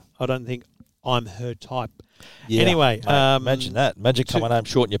 Yeah. I don't think I'm her type. Yeah, Anyway, mate, imagine that. Imagine coming home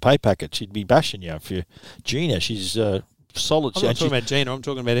short in your pay packet. She'd be bashing you if you. Gina, she's solid. I'm not and talking about Gina. I'm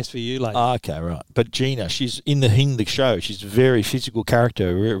talking about SVU lady. Okay, right. But Gina, she's in the show. She's a very physical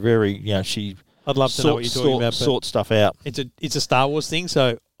character. Very, she. I'd love to know what you're talking about. But Sort stuff out. it's a Star Wars thing,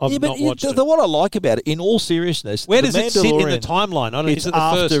 so I've but not watched it. what I like about it, in all seriousness, Where The does it sit in the Mandalorian, timeline? I don't. It's Is it the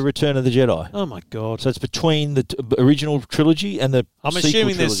after first? Return of the Jedi. Oh my god! So it's between the original trilogy and the. I'm sequel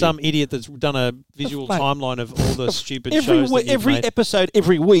assuming there's trilogy. some idiot that's done a visual Mate, timeline of all the stupid shows that you've every made. episode,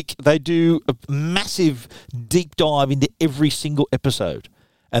 every week, they do a massive deep dive into every single episode,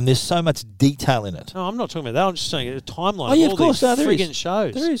 and there's so much detail in it. No, I'm not talking about that. I'm just saying a timeline Oh, yeah, of of all course, these no, there is. friggin'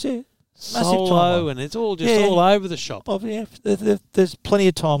 shows. There is, yeah. Massive Solo, timeline. and it's all just Yeah. all over the shop. Oh, yeah, there's plenty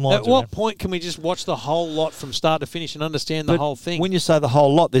of timelines. At what around. point can we just watch the whole lot from start to finish and understand the But whole thing? When you say the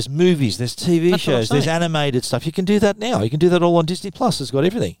whole lot, there's movies, there's TV That's what I'm shows, there's saying. animated stuff. You can do that now. You can do that all on Disney Plus. It's got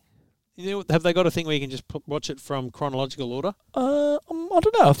everything. Have they got a thing where you can just watch it from chronological order? I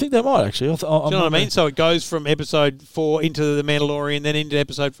don't know. I think they might actually. Do you know what I mean? So it goes from episode 4 into the Mandalorian, then into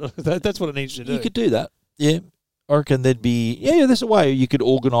episode. That's what it needs to do. You could do that. Yeah, I reckon there'd be. Yeah, there's a way you could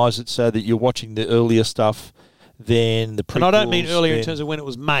organise it so that you're watching the earlier stuff. Then the prequels, and I don't mean earlier in terms of when it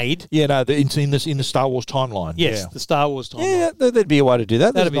was made. Yeah, no, in the Star Wars timeline. Yes, yeah. the Star Wars timeline. Yeah, there'd be a way to do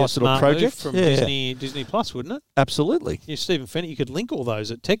that. That'd be nice a smart little project move from Disney Plus, wouldn't it? Absolutely. Yeah, Stephen Fennick, you could link all those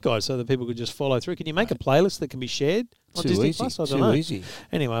at Tech Guys so that people could just follow through. Can you make a playlist that can be shared on Disney Plus? I don't know. Too easy.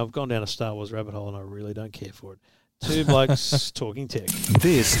 Anyway, I've gone down a Star Wars rabbit hole and I really don't care for it. Two Blokes Talking Tech.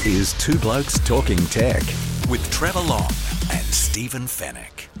 This is Two Blokes Talking Tech with Trevor Long and Stephen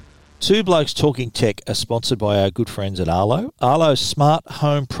Fennick. Two Blokes Talking Tech are sponsored by our good friends at Arlo. Arlo's smart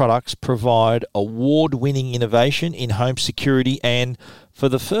home products provide award-winning innovation in home security, and for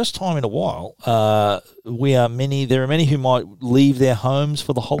the first time in a while, there are many who might leave their homes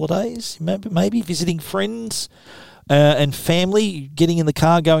for the holidays, maybe visiting friends and family, getting in the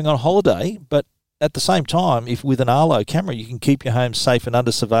car, going on holiday, but at the same time, if with an Arlo camera, you can keep your home safe and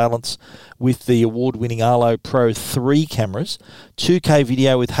under surveillance with the award-winning Arlo Pro 3 cameras. 2K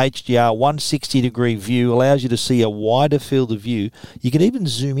video with HDR, 160-degree view, allows you to see a wider field of view. You can even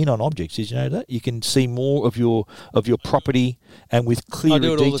zoom in on objects. Did you know that? You can see more of your property and with clearer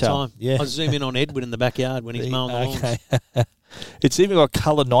detail. I do it all the time. Yeah. I zoom in on Edward in the backyard when he's mowing the lawns. It's even got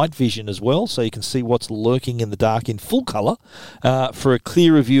colour night vision as well, so you can see what's lurking in the dark in full colour for a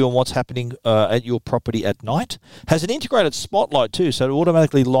clearer view on what's happening at your property at night. Has an integrated spotlight too, so it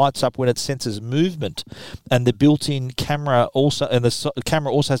automatically lights up when it senses movement. And the built-in camera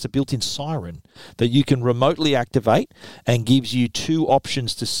camera also has a built-in siren that you can remotely activate and gives you 2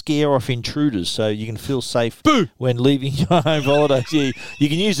 options to scare off intruders, so you can feel safe when leaving your home for holidays. You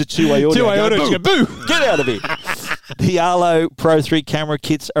can use the two-way audio. Two-way audio. Boo! Get out of here. The Arlo Pro 3 camera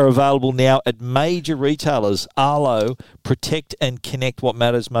kits are available now at major retailers. Arlo, protect and connect what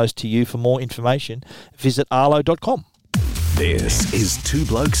matters most to you. For more information, visit arlo.com. This is Two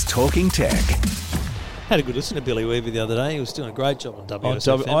Blokes Talking Tech. Had a good listen to Billy Weaver the other day. He was doing a great job on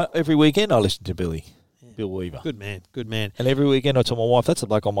WSFM. Every weekend I listen to Bill Weaver. Good man, good man. And every weekend I tell my wife, that's a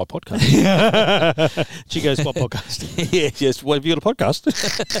bloke on my podcast. She goes, what podcast? yes. Well, have you got a podcast?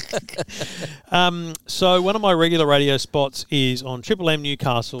 So one of my regular radio spots is on Triple M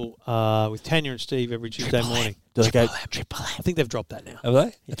Newcastle with Tanya and Steve every Tuesday morning. Do they go Triple M? I think they've dropped that now. Have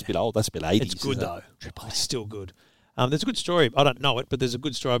they? That's a bit old. That's a bit 80s. It's good, though. It's still good. There's a good story. I don't know it, but there's a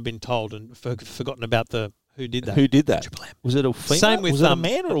good story I've been told and forgotten about who did that. Who did that? Triple M. Was it a female? Same with, was it a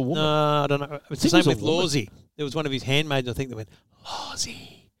man or a woman? I don't know. It's the same with Lawsy. There was one of his handmaids, I think, that went,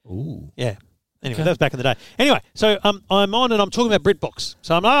 Lawsy. Ooh. Yeah. Anyway, that was back in the day. Anyway, so I'm on and I'm talking about BritBox.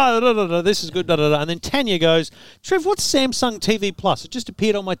 So I'm this is good, and then Tanya goes, Trev, what's Samsung TV Plus? It just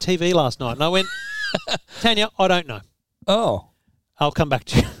appeared on my TV last night. And I went, Tanya, I don't know. Oh. I'll come back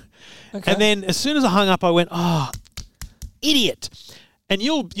to you. Okay. And then as soon as I hung up, I went, idiot. And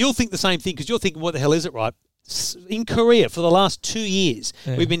you'll think the same thing because you're thinking, what the hell is it, right? In Korea, for the last 2 years,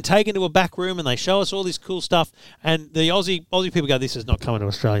 we've been taken to a back room and they show us all this cool stuff. And the Aussie people go, this is not coming to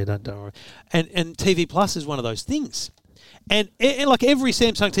Australia, don't worry. And TV Plus is one of those things. And like every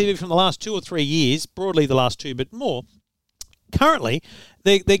Samsung TV from the last 2 or 3 years, broadly the last 2, but more, currently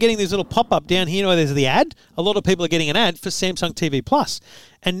they're getting this little pop-up down here where there's the ad. A lot of people are getting an ad for Samsung TV Plus.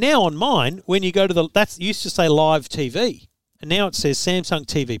 And now on mine, when you go to that used to say live TV. And now it says Samsung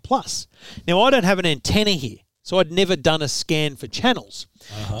TV Plus. Now, I don't have an antenna here, so I'd never done a scan for channels.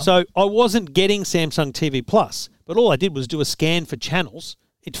 So I wasn't getting Samsung TV Plus, but all I did was do a scan for channels.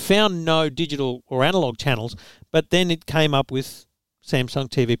 It found no digital or analog channels, but then it came up with Samsung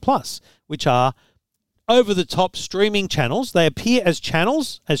TV Plus, which are over-the-top streaming channels. They appear as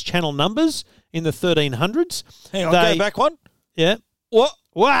channels, as channel numbers in the 1300s. Hang on, go back one. Yeah. What?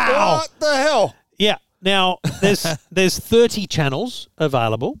 Wow. What the hell? Yeah. Now, there's 30 channels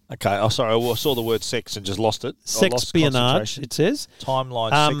available. Okay, sorry, I saw the word sex and just lost it. Sexpionage, it says.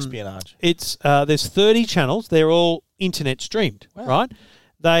 Timeline sexpionage. It's there's 30 channels. They're all internet streamed, right?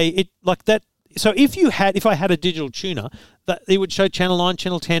 So if I had a digital tuner, that it would show channel 9,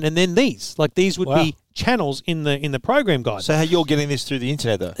 channel 10, and then these. Like these would be channels in the program guide. So how you're getting this through the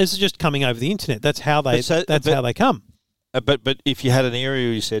internet though? This is just coming over the internet. That's how they how they come. But if you had an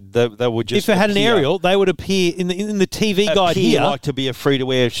aerial, you said they would just. If it had an aerial, they would appear in the TV guide here, like to be a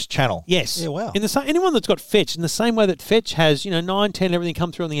free-to-air channel. Yes. Yeah. Wow. Anyone that's got Fetch, in the same way that Fetch has 9, 10, everything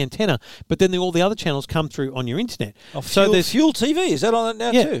come through on the antenna, but then all the other channels come through on your internet. So there's Fuel TV. Is that on it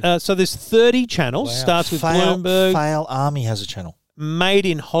now too? So there's 30 channels. Starts with Bloomberg. Fail Army has a channel. Made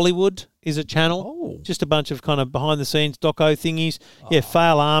in Hollywood is a channel. Oh. Just a bunch of kind of behind-the-scenes doco thingies. Yeah,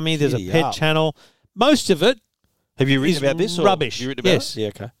 Fail Army. There's a giddy pet up. channel. Most of it Have you written is about this? Or rubbish. Have you written about Yes. it? Yeah,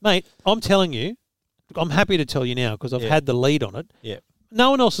 okay. Mate, I'm telling you, I'm happy to tell you now because I've Yeah. had the lead on it. Yeah.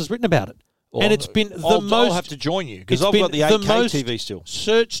 No one else has written about it. Well, and it's been the I'll most have to join you because it's I've got been the 8K most TV still.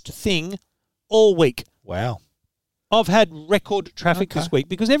 searched thing all week. Wow. I've had record traffic Okay. this week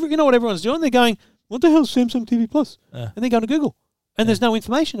because you know what everyone's doing? They're going, what the hell is Samsung TV Plus? And they're going to Google. And there's no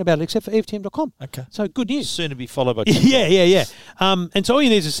information about it except for EFTM.com. Okay. So good news. Soon to be followed by Yeah. And so all you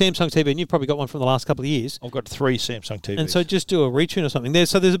need is a Samsung TV, and you've probably got one from the last couple of years. I've got 3 Samsung TVs. And so just do a retune or something.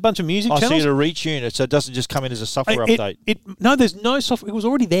 There's a bunch of music I see channels. it a retune it, so it doesn't just come in as a software update. No, there's no software. It was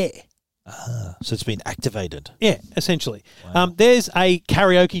already there. So it's been activated. Yeah, essentially. Wow. There's a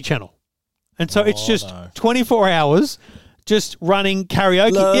karaoke channel. And so it's just 24 hours just running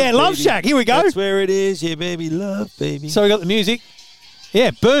karaoke. Love Baby. Shack. Here we go. That's where it is. Yeah, baby. Love, baby. So we got the music.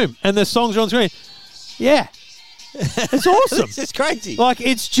 Yeah, boom. And the songs are on screen. Yeah. It's awesome. This is crazy. Like,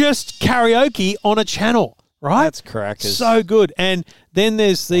 it's just karaoke on a channel, right? That's crackers. So good. And then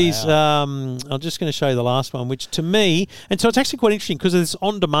there's these, I'm just going to show you the last one, which to me, and so it's actually quite interesting because there's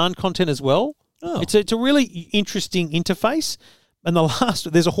on-demand content as well. Oh. It's a really interesting interface. And the last,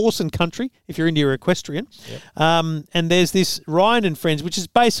 there's a horse and country, if you're into your equestrian. Yep. And there's this Ryan and Friends, which is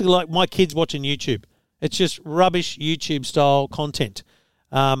basically like my kids watching YouTube. It's just rubbish YouTube-style content.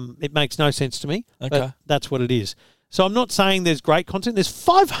 It makes no sense to me, but that's what it is. So I'm not saying there's great content. There's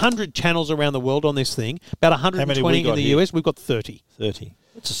 500 channels around the world on this thing, about 120 in the US. We've got 30. 30.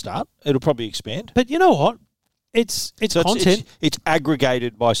 It's a start. It'll probably expand. But you know what? It's So content. It's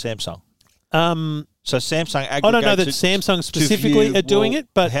aggregated by Samsung. So Samsung aggregates. I don't know that it Samsung to specifically view, are doing well, it,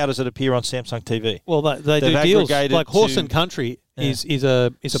 but how does it appear on Samsung TV? well, they They've do deals. aggregated Like Horse to- and Country is a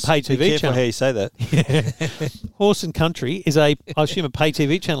pay Be TV careful channel. how you say that. Horse and Country is I assume, a pay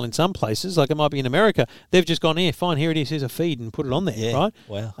TV channel in some places. Like it might be in America. They've just gone, fine, here it is. Here's a feed and put it on there, Yeah. right?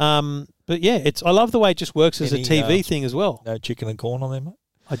 Wow. But yeah, I love the way it just works as a Any, TV thing as well. No chicken and corn on there, mate?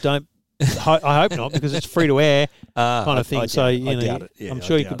 I don't. I hope not because it's free to air kind of thing. I So doubt know, it. Yeah, I'm I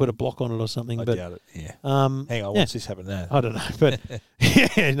sure you doubt could put a block on it or something. I but doubt it. Yeah. Hang on, yeah. what's this happening now? I don't know, but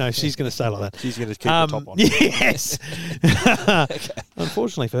no, she's going to stay like that. She's going to keep the top on. Yes,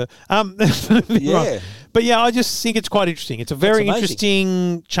 unfortunately for her. Yeah. Right. But yeah, I just think it's quite interesting. It's a very amazing.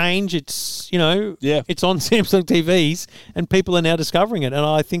 interesting change. It's Yeah. it's on Samsung TVs, and people are now discovering it. And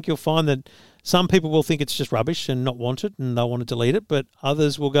I think you'll find that some people will think it's just rubbish and not want it, and they'll want to delete it. But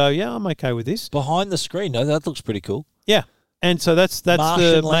others will go, yeah, I'm okay with this. Behind the screen, no, that looks pretty cool. Yeah, and so that's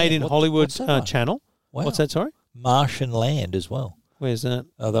Martian the Land. Made in Hollywood what's that one? channel. Wow. What's that? Sorry, Martian Land as well. where's that?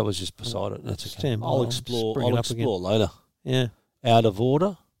 Oh, that was just beside it. That's okay. Stand by, I'll I'll explore. just bring it I'll up again. explore later. Yeah, Out of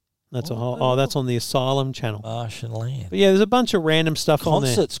order. that's a whole. Oh, that's on the Asylum channel. Martian Land. But yeah, there's a bunch of random stuff on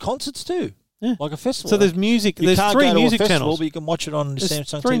there. Concerts too. Yeah. Like a festival. So there's music. You There's can't three go to a music festival, channels. but you can watch it on There's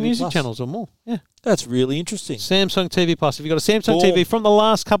Samsung 3 TV music Plus. channels or more. Yeah. That's really interesting. Samsung TV Plus. If you've got a Samsung Boom. TV from the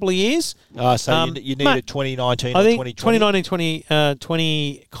last couple of years, So you need mate, it 2019 I or think 2020. 2019,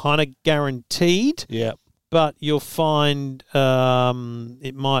 20 kind of guaranteed. Yeah. But you'll find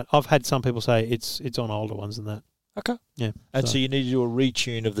it might. I've had some people say it's on older ones than that. Okay. Yeah. And so you need to do a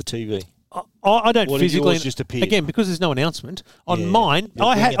retune of the TV. I don't What if physically yours just appeared? again because there's no announcement on Yeah. mine. You're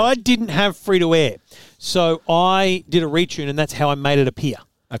I didn't have free to air, so I did a retune, and that's how I made it appear.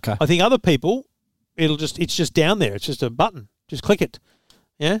 Okay. I think other people, it's just down there. It's just a button. Just click it.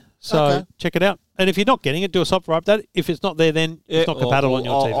 Yeah. So Okay. check it out. And if you're not getting it, do a software update. If it's not there, then it's not compatible on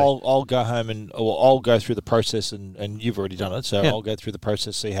your TV. I'll go home and I'll go through the process, and you've already done it, so Yeah. I'll go through the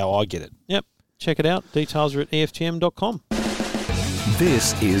process, see how I get it. Yep. Check it out. Details are at EFTM.com.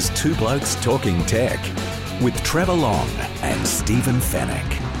 This is Two Blokes Talking Tech with Trevor Long and Stephen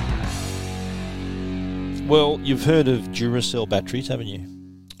Fennick. Well, you've heard of Duracell batteries, haven't you?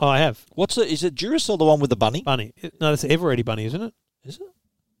 Oh, I have. Is it Duracell the one with the bunny? Bunny. No, that's Eveready Bunny, isn't it? Is it?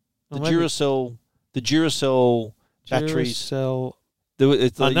 Or The maybe- Duracell batteries. Duracell. No,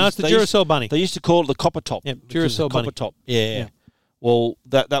 It's the Duracell Bunny. They used to call it the copper top. Yep, because Duracell the copper bunny. top. Yeah. Yeah. Well,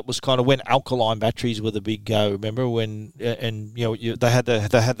 that was kind of when alkaline batteries were the big go. Remember when they had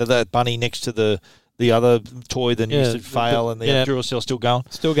that bunny next to the other toy that used to fail, and the Duracell still going.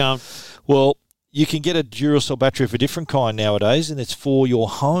 Still going. Well, you can get a Duracell battery of a different kind nowadays, and it's for your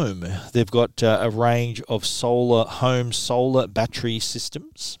home. They've got a range of home solar battery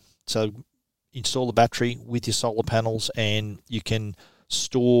systems. So install the battery with your solar panels, and you can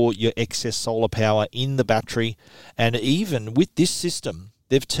store your excess solar power in the battery. And even with this system,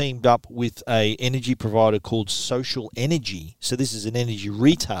 they've teamed up with a energy provider called Social Energy. So this is an energy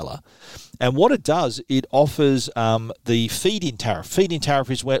retailer. And what it does, it offers the feed-in tariff. Feed-in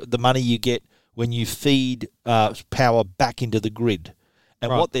tariff is where the money you get when you feed power back into the grid.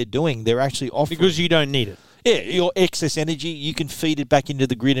 And what they're doing, they're actually offering... Because you don't need it. Yeah, your excess energy, you can feed it back into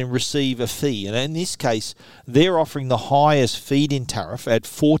the grid and receive a fee. And in this case, they're offering the highest feed-in tariff at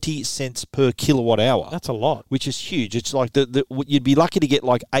 40 cents per kilowatt hour. That's a lot. Which is huge. It's like you'd be lucky to get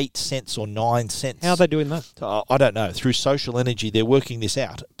like 8 cents or 9 cents. How are they doing that? I don't know. Through Social Energy, they're working this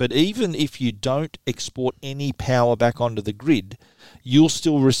out. But even if you don't export any power back onto the grid, you'll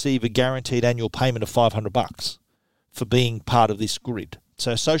still receive a guaranteed annual payment of $500 for being part of this grid.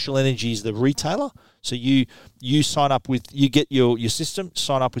 So Social Energy is the retailer. So you sign up with, you get your system,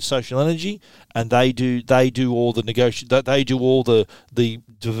 sign up with Social Energy, and they do all the they do all the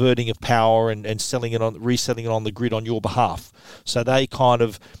diverting of power and selling it reselling it on the grid on your behalf. So they kind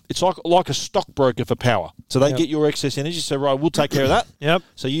of, it's like a stockbroker for power. So they get your excess energy. So right, we'll take care of that. Yep.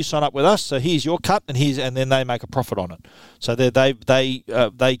 So you sign up with us. So here's your cut, and then they make a profit on it. So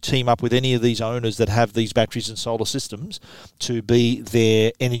they team up with any of these owners that have these batteries and solar systems to be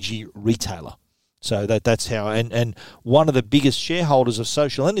their energy retailer. So that's how, and one of the biggest shareholders of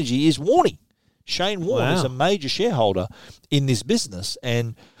Social Energy is Warnie. Shane Warne is a major shareholder in this business,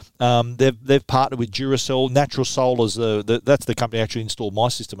 and they've partnered with Duracel. Natural Solar's that's the company that actually installed my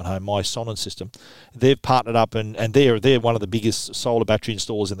system at home, my Sonnen system. They've partnered up, and they're one of the biggest solar battery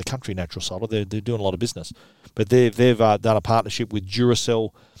installers in the country. Natural Solar, they're doing a lot of business, but they've done a partnership with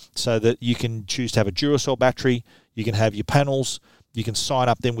Duracel so that you can choose to have a Duracell battery. You can have your panels. You can sign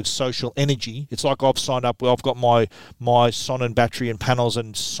up then with Social Energy. It's like I've signed up. I've got my Sonnen battery and panels,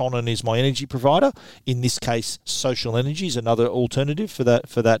 and Sonnen is my energy provider. In this case, Social Energy is another alternative for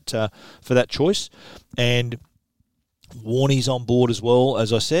that choice. And Warnie's on board as well,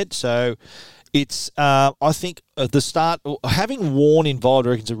 as I said. So it's I think at the start having Warne involved,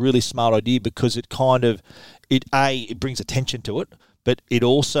 I reckon, is a really smart idea because it kind of it brings attention to it. But it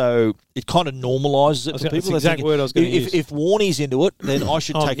also, it kind of normalises it for people. That's the exact word I was going to use. If Warnie's into it, then I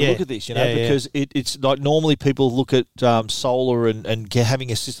should take a look at this, because it's like normally people look at solar and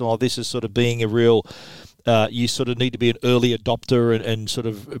having a system like this as sort of being a real... you sort of need to be an early adopter and sort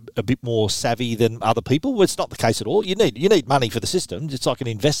of a bit more savvy than other people. Well, it's not the case at all. You need money for the system. It's like an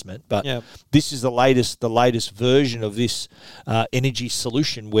investment. But this is the latest version of this energy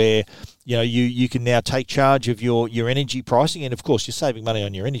solution where you can now take charge of your energy pricing, and of course you're saving money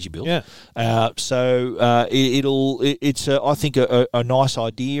on your energy bill. Yeah. It's I think a nice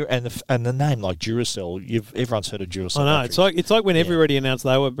idea, and the name like Duracell. Everyone's heard of Duracell. I know. Batteries. It's like when everybody announced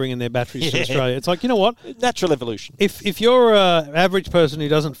they were bringing their batteries to Australia. It's like, you know what? Natural evolution. If you're an average person who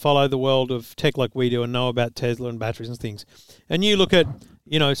doesn't follow the world of tech like we do and know about Tesla and batteries and things, and you look at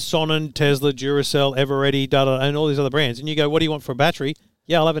Sonnen, Tesla, Duracell, Eveready, and all these other brands, and you go, what do you want for a battery?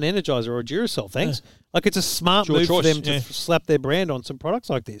 Yeah, I'll have an Energizer or a Duracell, thanks. Like, it's a smart move for them to slap their brand on some products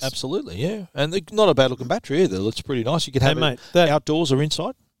like this. Absolutely, yeah. And they're not a bad-looking battery either. It looks pretty nice. You can have it outdoors or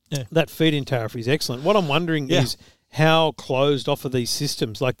inside. Yeah. That feed-in tariff is excellent. What I'm wondering is how closed off are these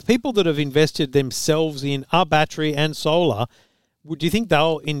systems? Like, the people that have invested themselves in a battery and solar, do you think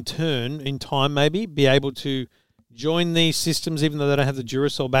they'll, in time maybe, be able to join these systems even though they don't have the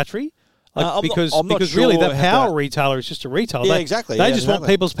Duracell battery? Because really, that power retailer is just a retailer. Yeah, exactly. They just want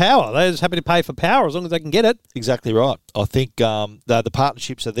people's power. They're just happy to pay for power as long as they can get it. Exactly right. I think the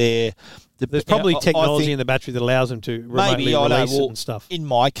partnerships are there. There's probably technology in the battery that allows them to remotely release it and stuff. In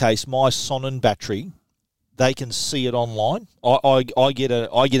my case, my Sonnen battery, they can see it online. I get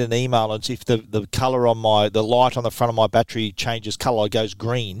an email, and if the colour on the light on the front of my battery changes colour, it goes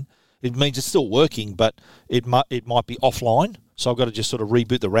green. It means it's still working, but it might be offline. So I've got to just sort of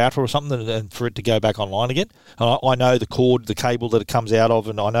reboot the router or something and for it to go back online again. And I know the cord, the cable that it comes out of,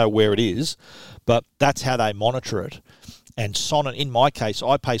 and I know where it is. But that's how they monitor it. And Sonnen, in my case,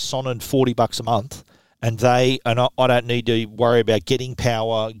 I pay Sonnen $40 a month, and I don't need to worry about getting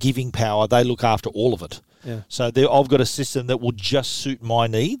power, giving power. They look after all of it. Yeah. So I've got a system that will just suit my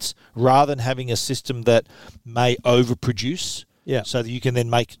needs, rather than having a system that may overproduce. Yeah. So that you can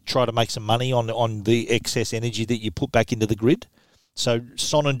then try to make some money on the excess energy that you put back into the grid. So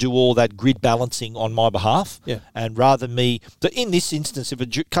Sonnen do all that grid balancing on my behalf. Yeah. And rather than in this instance, if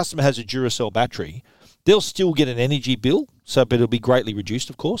a customer has a Duracell battery, they'll still get an energy bill, but it'll be greatly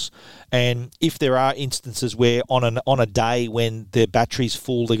reduced, of course. And if there are instances where on a day when their battery's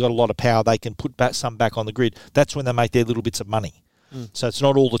full, they've got a lot of power, they can put some back on the grid. That's when they make their little bits of money. So it's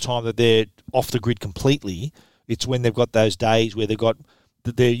not all the time that they're off the grid completely. It's when they've got those days where they've got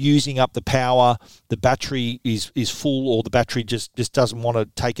they're using up the power, the battery is full, or the battery just doesn't want to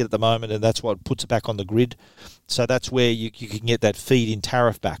take it at the moment, and that's what puts it back on the grid. So that's where you can get that feed-in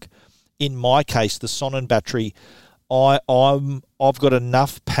tariff back. In my case, the Sonnen battery, I've got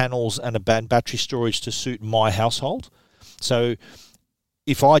enough panels and a battery storage to suit my household. So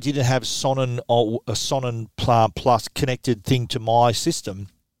if I didn't have Sonnen or a Sonnen Plus connected thing to my system,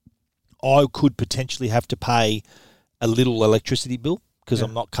 I could potentially have to pay a little electricity bill because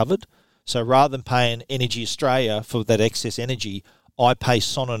I'm not covered. So rather than paying Energy Australia for that excess energy, I pay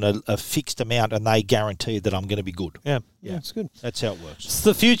Sonnen a fixed amount, and they guarantee that I'm going to be good. Yeah, it's good. That's how it works. It's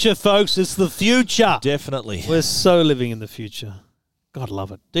the future, folks. It's the future. Definitely. We're so living in the future. God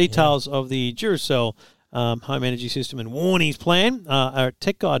love it. Details of the Duracell home energy system and warnings plan are at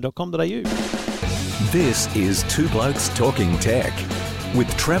techguide.com.au. This is Two Blokes Talking Tech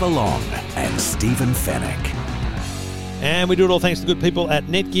with Trevor Long and Stephen Fennick. And we do it all thanks to the good people at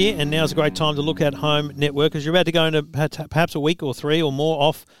Netgear, and now's a great time to look at home network as you're about to go into perhaps a week or 3 or more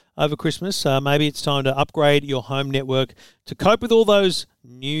off over Christmas. Maybe it's time to upgrade your home network to cope with all those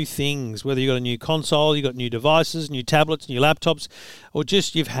new things, whether you've got a new console, you've got new devices, new tablets, new laptops, or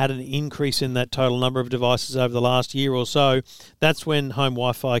just you've had an increase in that total number of devices over the last year or so. That's when home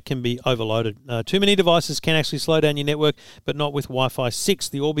Wi-Fi can be overloaded. Too many devices can actually slow down your network, but not with Wi-Fi 6.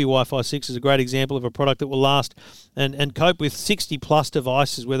 The Orbi Wi-Fi 6 is a great example of a product that will last and cope with 60-plus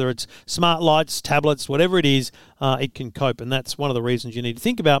devices, whether it's smart lights, tablets, whatever it is, it can cope. And that's one of the reasons you need to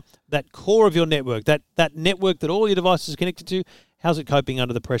think about that core of your network, that network that all your devices are connected to. How's it coping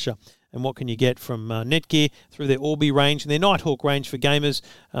under the pressure? And what can you get from Netgear through their Orbi range and their Nighthawk range for gamers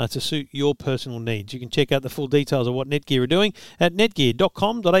to suit your personal needs? You can check out the full details of what Netgear are doing at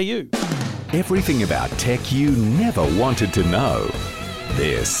netgear.com.au. Everything about tech you never wanted to know.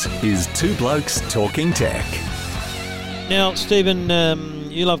 This is Two Blokes Talking Tech. Now, Stephen,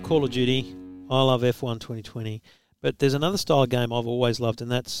 you love Call of Duty. I love F1 2020. But there's another style of game I've always loved,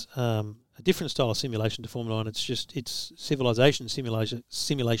 and that's a different style of simulation to Formula 1. It's civilization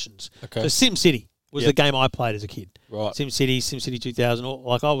simulations. Okay. So SimCity was the game I played as a kid. Right. SimCity 2000.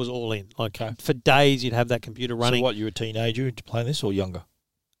 I was all in. For days, you'd have that computer running. So what, you were a teenager playing this or younger?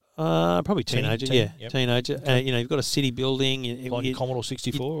 Probably teenager, teenager. Okay. You've got a city building. Like Commodore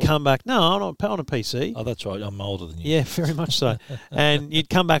 64? You'd come back. No, on a PC. Oh, that's right. I'm older than you. Yeah, very much so. And you'd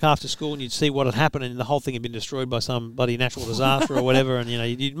come back after school and you'd see what had happened, and the whole thing had been destroyed by some bloody natural disaster or whatever. And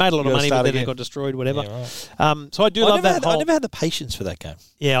you'd made a lot of money, but then it got destroyed, whatever. Yeah, right. So I love that. I never had the patience for that game.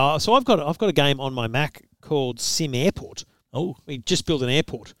 Yeah, so I've got a game on my Mac called Sim Airport. Oh, we just built an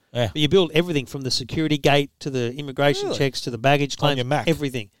airport. Yeah. But you build everything from the security gate to the immigration checks to the baggage claims. On your Mac.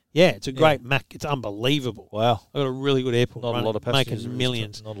 Everything. Yeah, it's a great Mac. It's unbelievable. Wow. I've got a really good airport. Not a lot of passengers. Making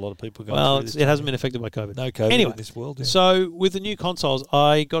millions. Not a lot of people going Well, through this. it hasn't been affected by COVID. No COVID anyway, in this world. Yeah. So with the new consoles,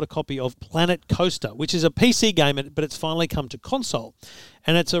 I got a copy of Planet Coaster, which is a PC game, but it's finally come to console.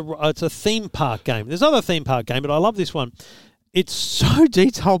 And it's a theme park game. There's another theme park game, but I love this one. It's so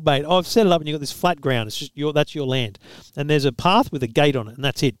detailed, mate. I've set it up and you've got this flat ground. It's just that's your land. And there's a path with a gate on it, and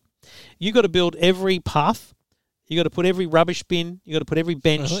that's it. You've got to build every path. You got to put every rubbish bin. You got to put every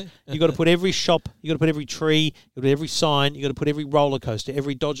bench. Really? You got to put every shop. You got to put every tree. You got to put every sign. You got to put every roller coaster,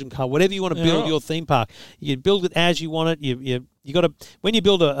 every dodge and car, whatever you want to build your theme park. You build it as you want it. You got to when you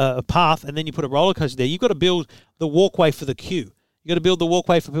build a path and then you put a roller coaster there. You got to build the walkway for the queue. You got to build the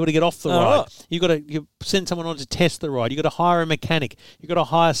walkway for people to get off the ride. Right. You got to send someone on to test the ride. You got to hire a mechanic. You got to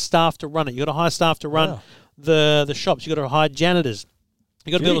hire staff to run it. You got to hire staff to run the shops. You got to hire janitors.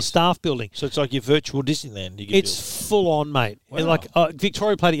 You got to build a staff building. So it's like your virtual Disneyland. It's full on, mate. Wow.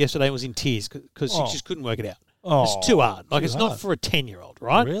 Victoria played it yesterday and was in tears because she just couldn't work it out. Oh, it's too hard. It's hard. not for a 10-year-old,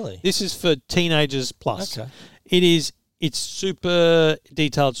 right? Really? This is for teenagers plus. Okay. It's super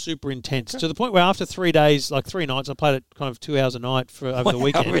detailed, super intense, to the point where after 3 days, like 3 nights, I played it kind of 2 hours a night over the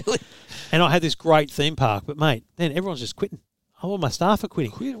weekend. Really? And I had this great theme park. But, mate, then everyone's just quitting. All my staff are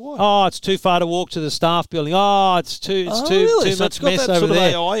quitting. Quit what? Oh, it's too far to walk to the staff building. Oh, it's too really? much It's got mess that over sort there.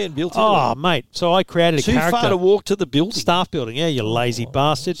 of AI and built into Oh, it. mate. So I created a character. Too far to walk to the building. Staff building. Yeah, you lazy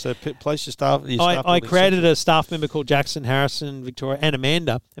bastard. So place your staff. I created a staff member called Jackson, Harrison, Victoria, and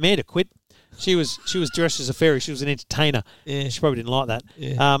Amanda. Amanda quit. She was dressed as a fairy. She was an entertainer. Yeah. She probably didn't like that.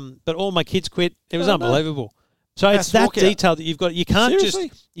 Yeah. But all my kids quit. It was unbelievable. So it's Mass that detail that you've got. You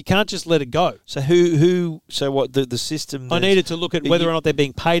can't just let it go. So who? So what? The system. I needed to look at whether or not they're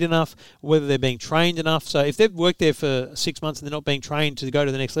being paid enough, whether they're being trained enough. So if they've worked there for 6 months and they're not being trained to go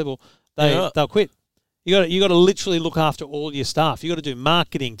to the next level, they'll quit. You got to literally look after all your staff. You got to do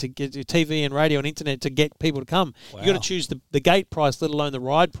marketing to get TV and radio and internet to get people to come. Wow. You got to choose the gate price, let alone the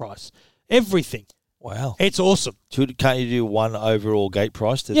ride price. Everything. Wow. It's awesome. Can't you do one overall gate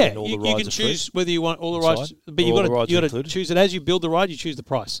price? Yeah, then all you the rides can are choose free? whether you want all the Inside? rides, but Or all the you rides got to included? choose it as you build the ride. You choose the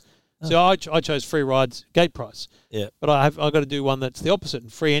price. So I chose free rides, gate price. Yeah. But I got to do one that's the opposite,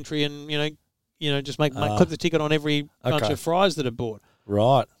 and free entry, and just make clip the ticket on every bunch of fries that are bought.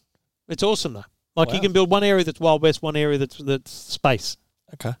 Right. It's awesome though. Like Wow. you can build one area that's Wild West, one area that's space,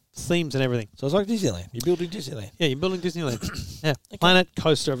 Okay. themes and everything. So it's like Disneyland. You're building Disneyland. Yeah, you're building Disneyland. Yeah, Planet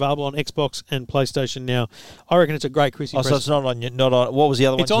Coaster available on Xbox and PlayStation now. I reckon it's a great Chrissy Oh, so it's not on. What was the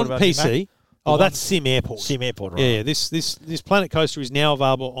other one? It's on PC. Oh, that's Sim Airport. Sim Airport, right? Yeah, this Planet Coaster is now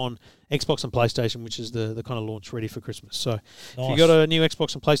available on Xbox and PlayStation, which is the kind of launch ready for Christmas. So if you got a new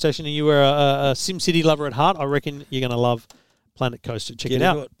Xbox and PlayStation and you were a SimCity lover at heart, I reckon you're going to love Planet Coaster. Check it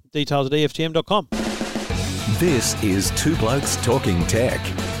out. Details at EFTM.com. This is Two Blokes Talking Tech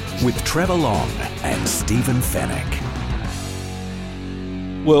with Trevor Long and Stephen Fennick.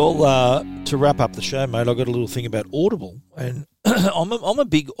 Well, to wrap up the show, mate, I got a little thing about Audible, and I'm a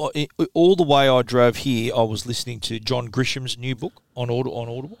big. All the way I drove here, I was listening to John Grisham's new book on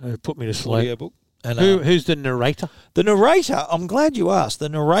Audible. Put me to sleep. Audio book. And who's the narrator? The narrator. I'm glad you asked. The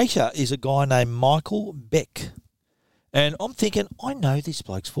narrator is a guy named Michael Beck, and I'm thinking, I know this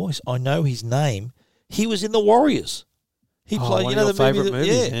bloke's voice. I know his name. He was in The Warriors. He played, one you know, of the your movie. favourite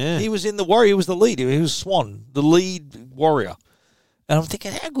movies. Yeah. He was in The Warrior. He was the lead. He was Swan, the lead warrior. And I'm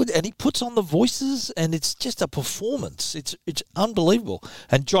thinking, how good? And he puts on the voices, and it's just a performance. It's unbelievable.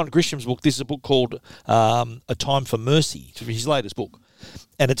 And John Grisham's book, this is a book called A Time for Mercy, his latest book.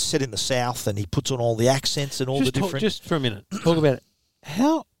 And it's set in the South, and he puts on all the accents and all the different... Just for a minute, talk about it.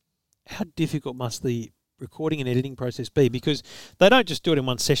 How difficult must the recording and editing process be? Because they don't just do it in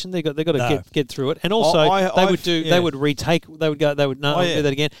one session. They got to get through it, and also they would retake. They would do that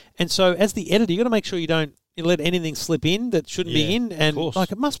again. And so as the editor, you got to make sure you don't let anything slip in that shouldn't be in. And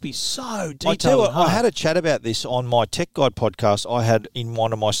it must be so detailed. I tell you what, and hard. I had a chat about this on my Tech Guide podcast. I had in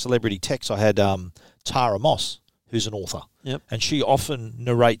one of my celebrity techs, I had Tara Moss, who's an author. Yep. And she often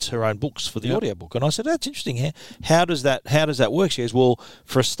narrates her own books for the audiobook. And I said, that's interesting. How does that work? She goes, well,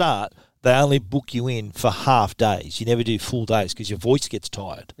 for a start, they only book you in for half days. You never do full days because your voice gets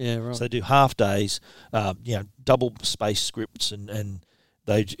tired. Yeah, right. So they do half days, double space scripts, and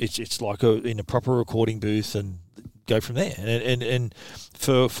it's like in a proper recording booth, and go from there. And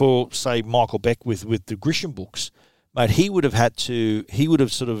for say Michael Beck with the Grisham books, mate, he would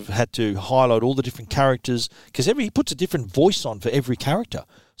have sort of had to highlight all the different characters, because he puts a different voice on for every character.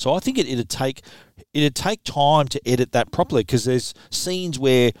 So I think it'd take time to edit that properly, because there's scenes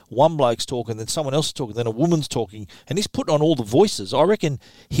where one bloke's talking, then someone else is talking, then a woman's talking, and he's putting on all the voices. I reckon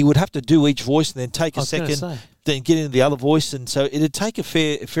he would have to do each voice and then take a second, then get into the other voice, and so it'd take a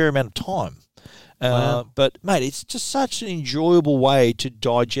fair amount of time. Wow. But mate, it's just such an enjoyable way to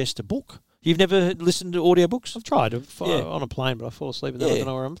digest a book. You've never listened to audiobooks? I've tried on a plane, but I fall asleep and then I don't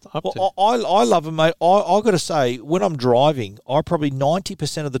know where I'm up to. I love them, mate. I got to say, when I'm driving, I probably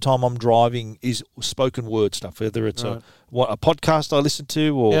 90% of the time I'm driving is spoken word stuff, whether it's a podcast I listen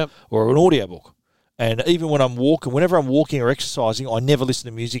to or an audiobook. And even when I'm walking, whenever I'm walking or exercising, I never listen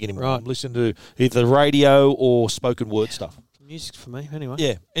to music anymore. Right. I'm listening to either radio or spoken word stuff. Music's for me, anyway.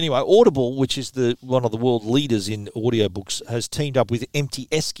 Yeah. Anyway, Audible, which is one of the world leaders in audiobooks, has teamed up with Empty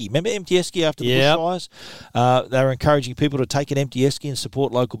Esky. Remember Empty Esky after the bushfires? They were encouraging people to take an Empty Esky and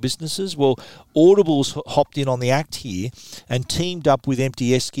support local businesses. Well, Audible's hopped in on the act here and teamed up with Empty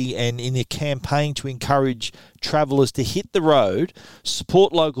Esky, and in a campaign to encourage travellers to hit the road,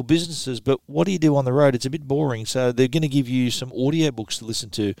 support local businesses. But what do you do on the road? It's a bit boring. So they're going to give you some audiobooks to listen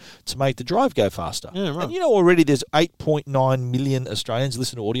to make the drive go faster. Yeah, right. And already there's 8.9 million Australians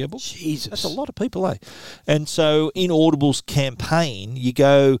listen to audiobooks. Jesus. That's a lot of people, eh? And so in Audible's campaign,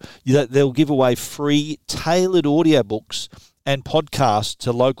 they'll give away free tailored audiobooks and podcasts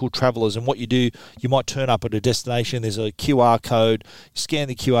to local travellers. And what you do, you might turn up at a destination, there's a QR code, scan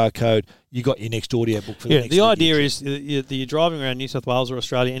the QR code, you got your next audiobook for the next the idea is that you're driving around New South Wales or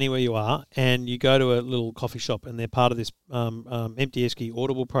Australia, anywhere you are, and you go to a little coffee shop and they're part of this Empty Esky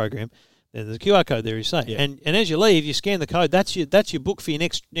Audible program. There's a QR code there, you say. Yeah. And as you leave, you scan the code. That's your book for your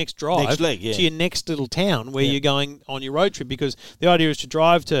next drive. Next leg, yeah. To your next little town where you're going on your road trip, because the idea is to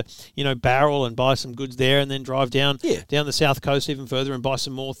drive to, Barrel and buy some goods there, and then drive down the south coast even further and buy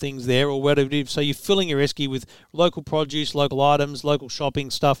some more things there or whatever. So you're filling your esky with local produce, local items, local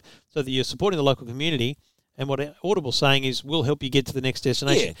shopping stuff, so that you're supporting the local community. And what Audible's saying is, we'll help you get to the next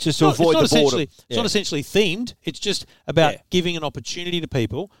destination. Yeah, just to avoid the boredom. It's not essentially themed. It's just about giving an opportunity to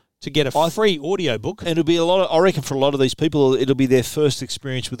people to get a free audiobook. And it'll be I reckon for a lot of these people, it'll be their first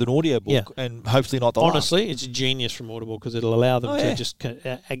experience with an audiobook and hopefully not the Honestly, it's genius from Audible because it'll allow them to just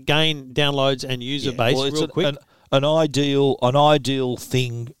gain downloads and user base real quick. An ideal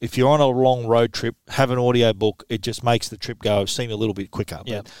thing, if you're on a long road trip, have an audiobook. It just makes the trip seem a little bit quicker.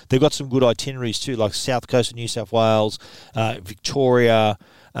 Yeah. They've got some good itineraries too, like South Coast of New South Wales, Victoria.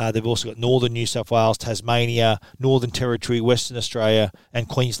 They've also got Northern New South Wales, Tasmania, Northern Territory, Western Australia, and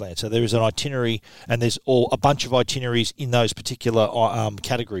Queensland. So there is an itinerary, and there's a bunch of itineraries in those particular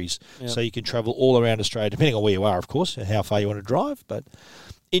categories. Yep. So you can travel all around Australia, depending on where you are, of course, and how far you want to drive. But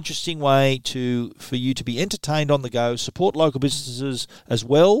interesting way for you to be entertained on the go, support local businesses as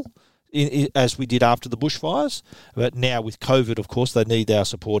well, as we did after the bushfires. But now with COVID, of course, they need our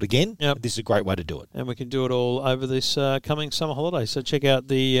support again. Yep. This is a great way to do it. And we can do it all over this coming summer holiday. So check out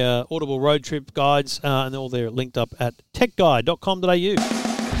the Audible road trip guides, and all they're linked up at techguide.com.au.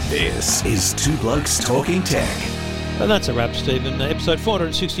 This is Two Blokes Talking Tech. And that's a wrap, Stephen. Episode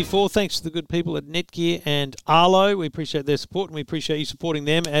 464. Thanks to the good people at Netgear and Arlo. We appreciate their support, and we appreciate you supporting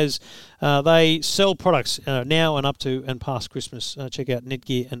them as they sell products now and up to and past Christmas. Check out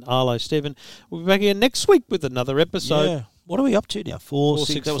Netgear and Arlo. Stephen, we'll be back here next week with another episode. Yeah. What are we up to now?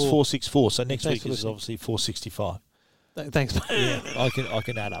 464. That was 464. So next Thanks week is obviously 465. Thanks, mate. Yeah, I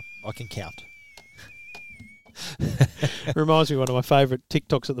can add up. I can count. Reminds me of one of my favourite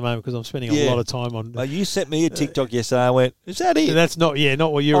TikToks at the moment because I'm spending a lot of time on. You sent me a TikTok yesterday. I went, "Is that it?" That's not what you were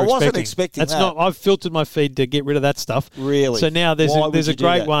expecting. I wasn't expecting That's not. I've filtered my feed to get rid of that stuff. Really? So now there's a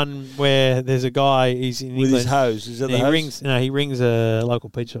great one where there's a guy. He's in with England. his hose. Is that the hose? He rings a local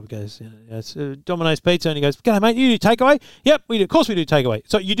pizza shop. Goes, it's Domino's Pizza, and he goes, "G'day, mate. You do takeaway? Yep, we do. Of course, we do takeaway.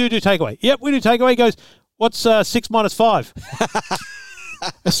 So you do takeaway? Yep, we do takeaway." He goes, "What's 6 minus 5?"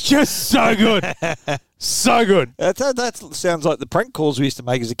 It's just so good. So good. That sounds like the prank calls we used to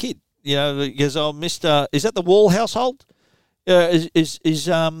make as a kid. You know, because Mr. Is that the Wall household? Is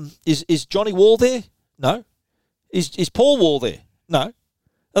Johnny Wall there? No. Is Paul Wall there? No.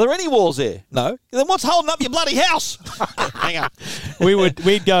 Are there any walls there? No. Then what's holding up your bloody house? Hang on.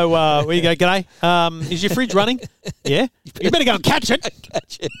 We'd go, "G'day. Is your fridge running?" "Yeah." "You better go and catch it."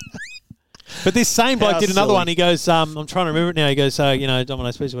 But this same bloke did another one. He goes, I'm trying to remember it now. He goes,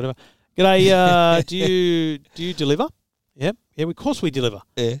 Domino's Pizza, whatever. "G'day, do you deliver?" "Yep. Yeah, of course we deliver."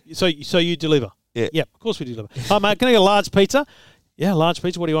 Yeah. So you deliver?" Yeah. "Yep, of course we deliver." "Hi, mate, can I get a large pizza?" "Yeah, large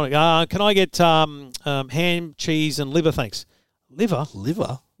pizza. What do you want?" "Can I get ham, cheese, and liver, thanks." "Liver?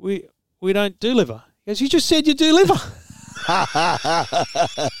 Liver? We don't do liver." He goes, "You just said you do liver."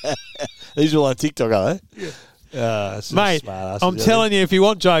 These are all on TikTok, are they? Yeah. Mate, I'm telling you, if you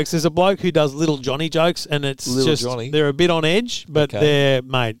want jokes, there's a bloke who does Little Johnny jokes, and it's they're a bit on edge, but they're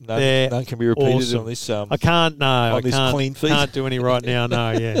none can be repeated awesome. On this. I can't. No, on I can't. Clean feed. Can't do any right now.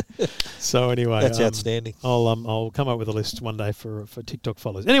 No, yeah. So anyway, that's outstanding. I'll come up with a list one day for TikTok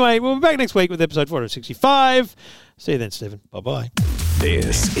followers. Anyway, we'll be back next week with episode 465. See you then, Stephen. Bye bye.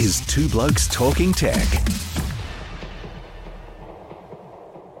 This is Two Blokes Talking Tech.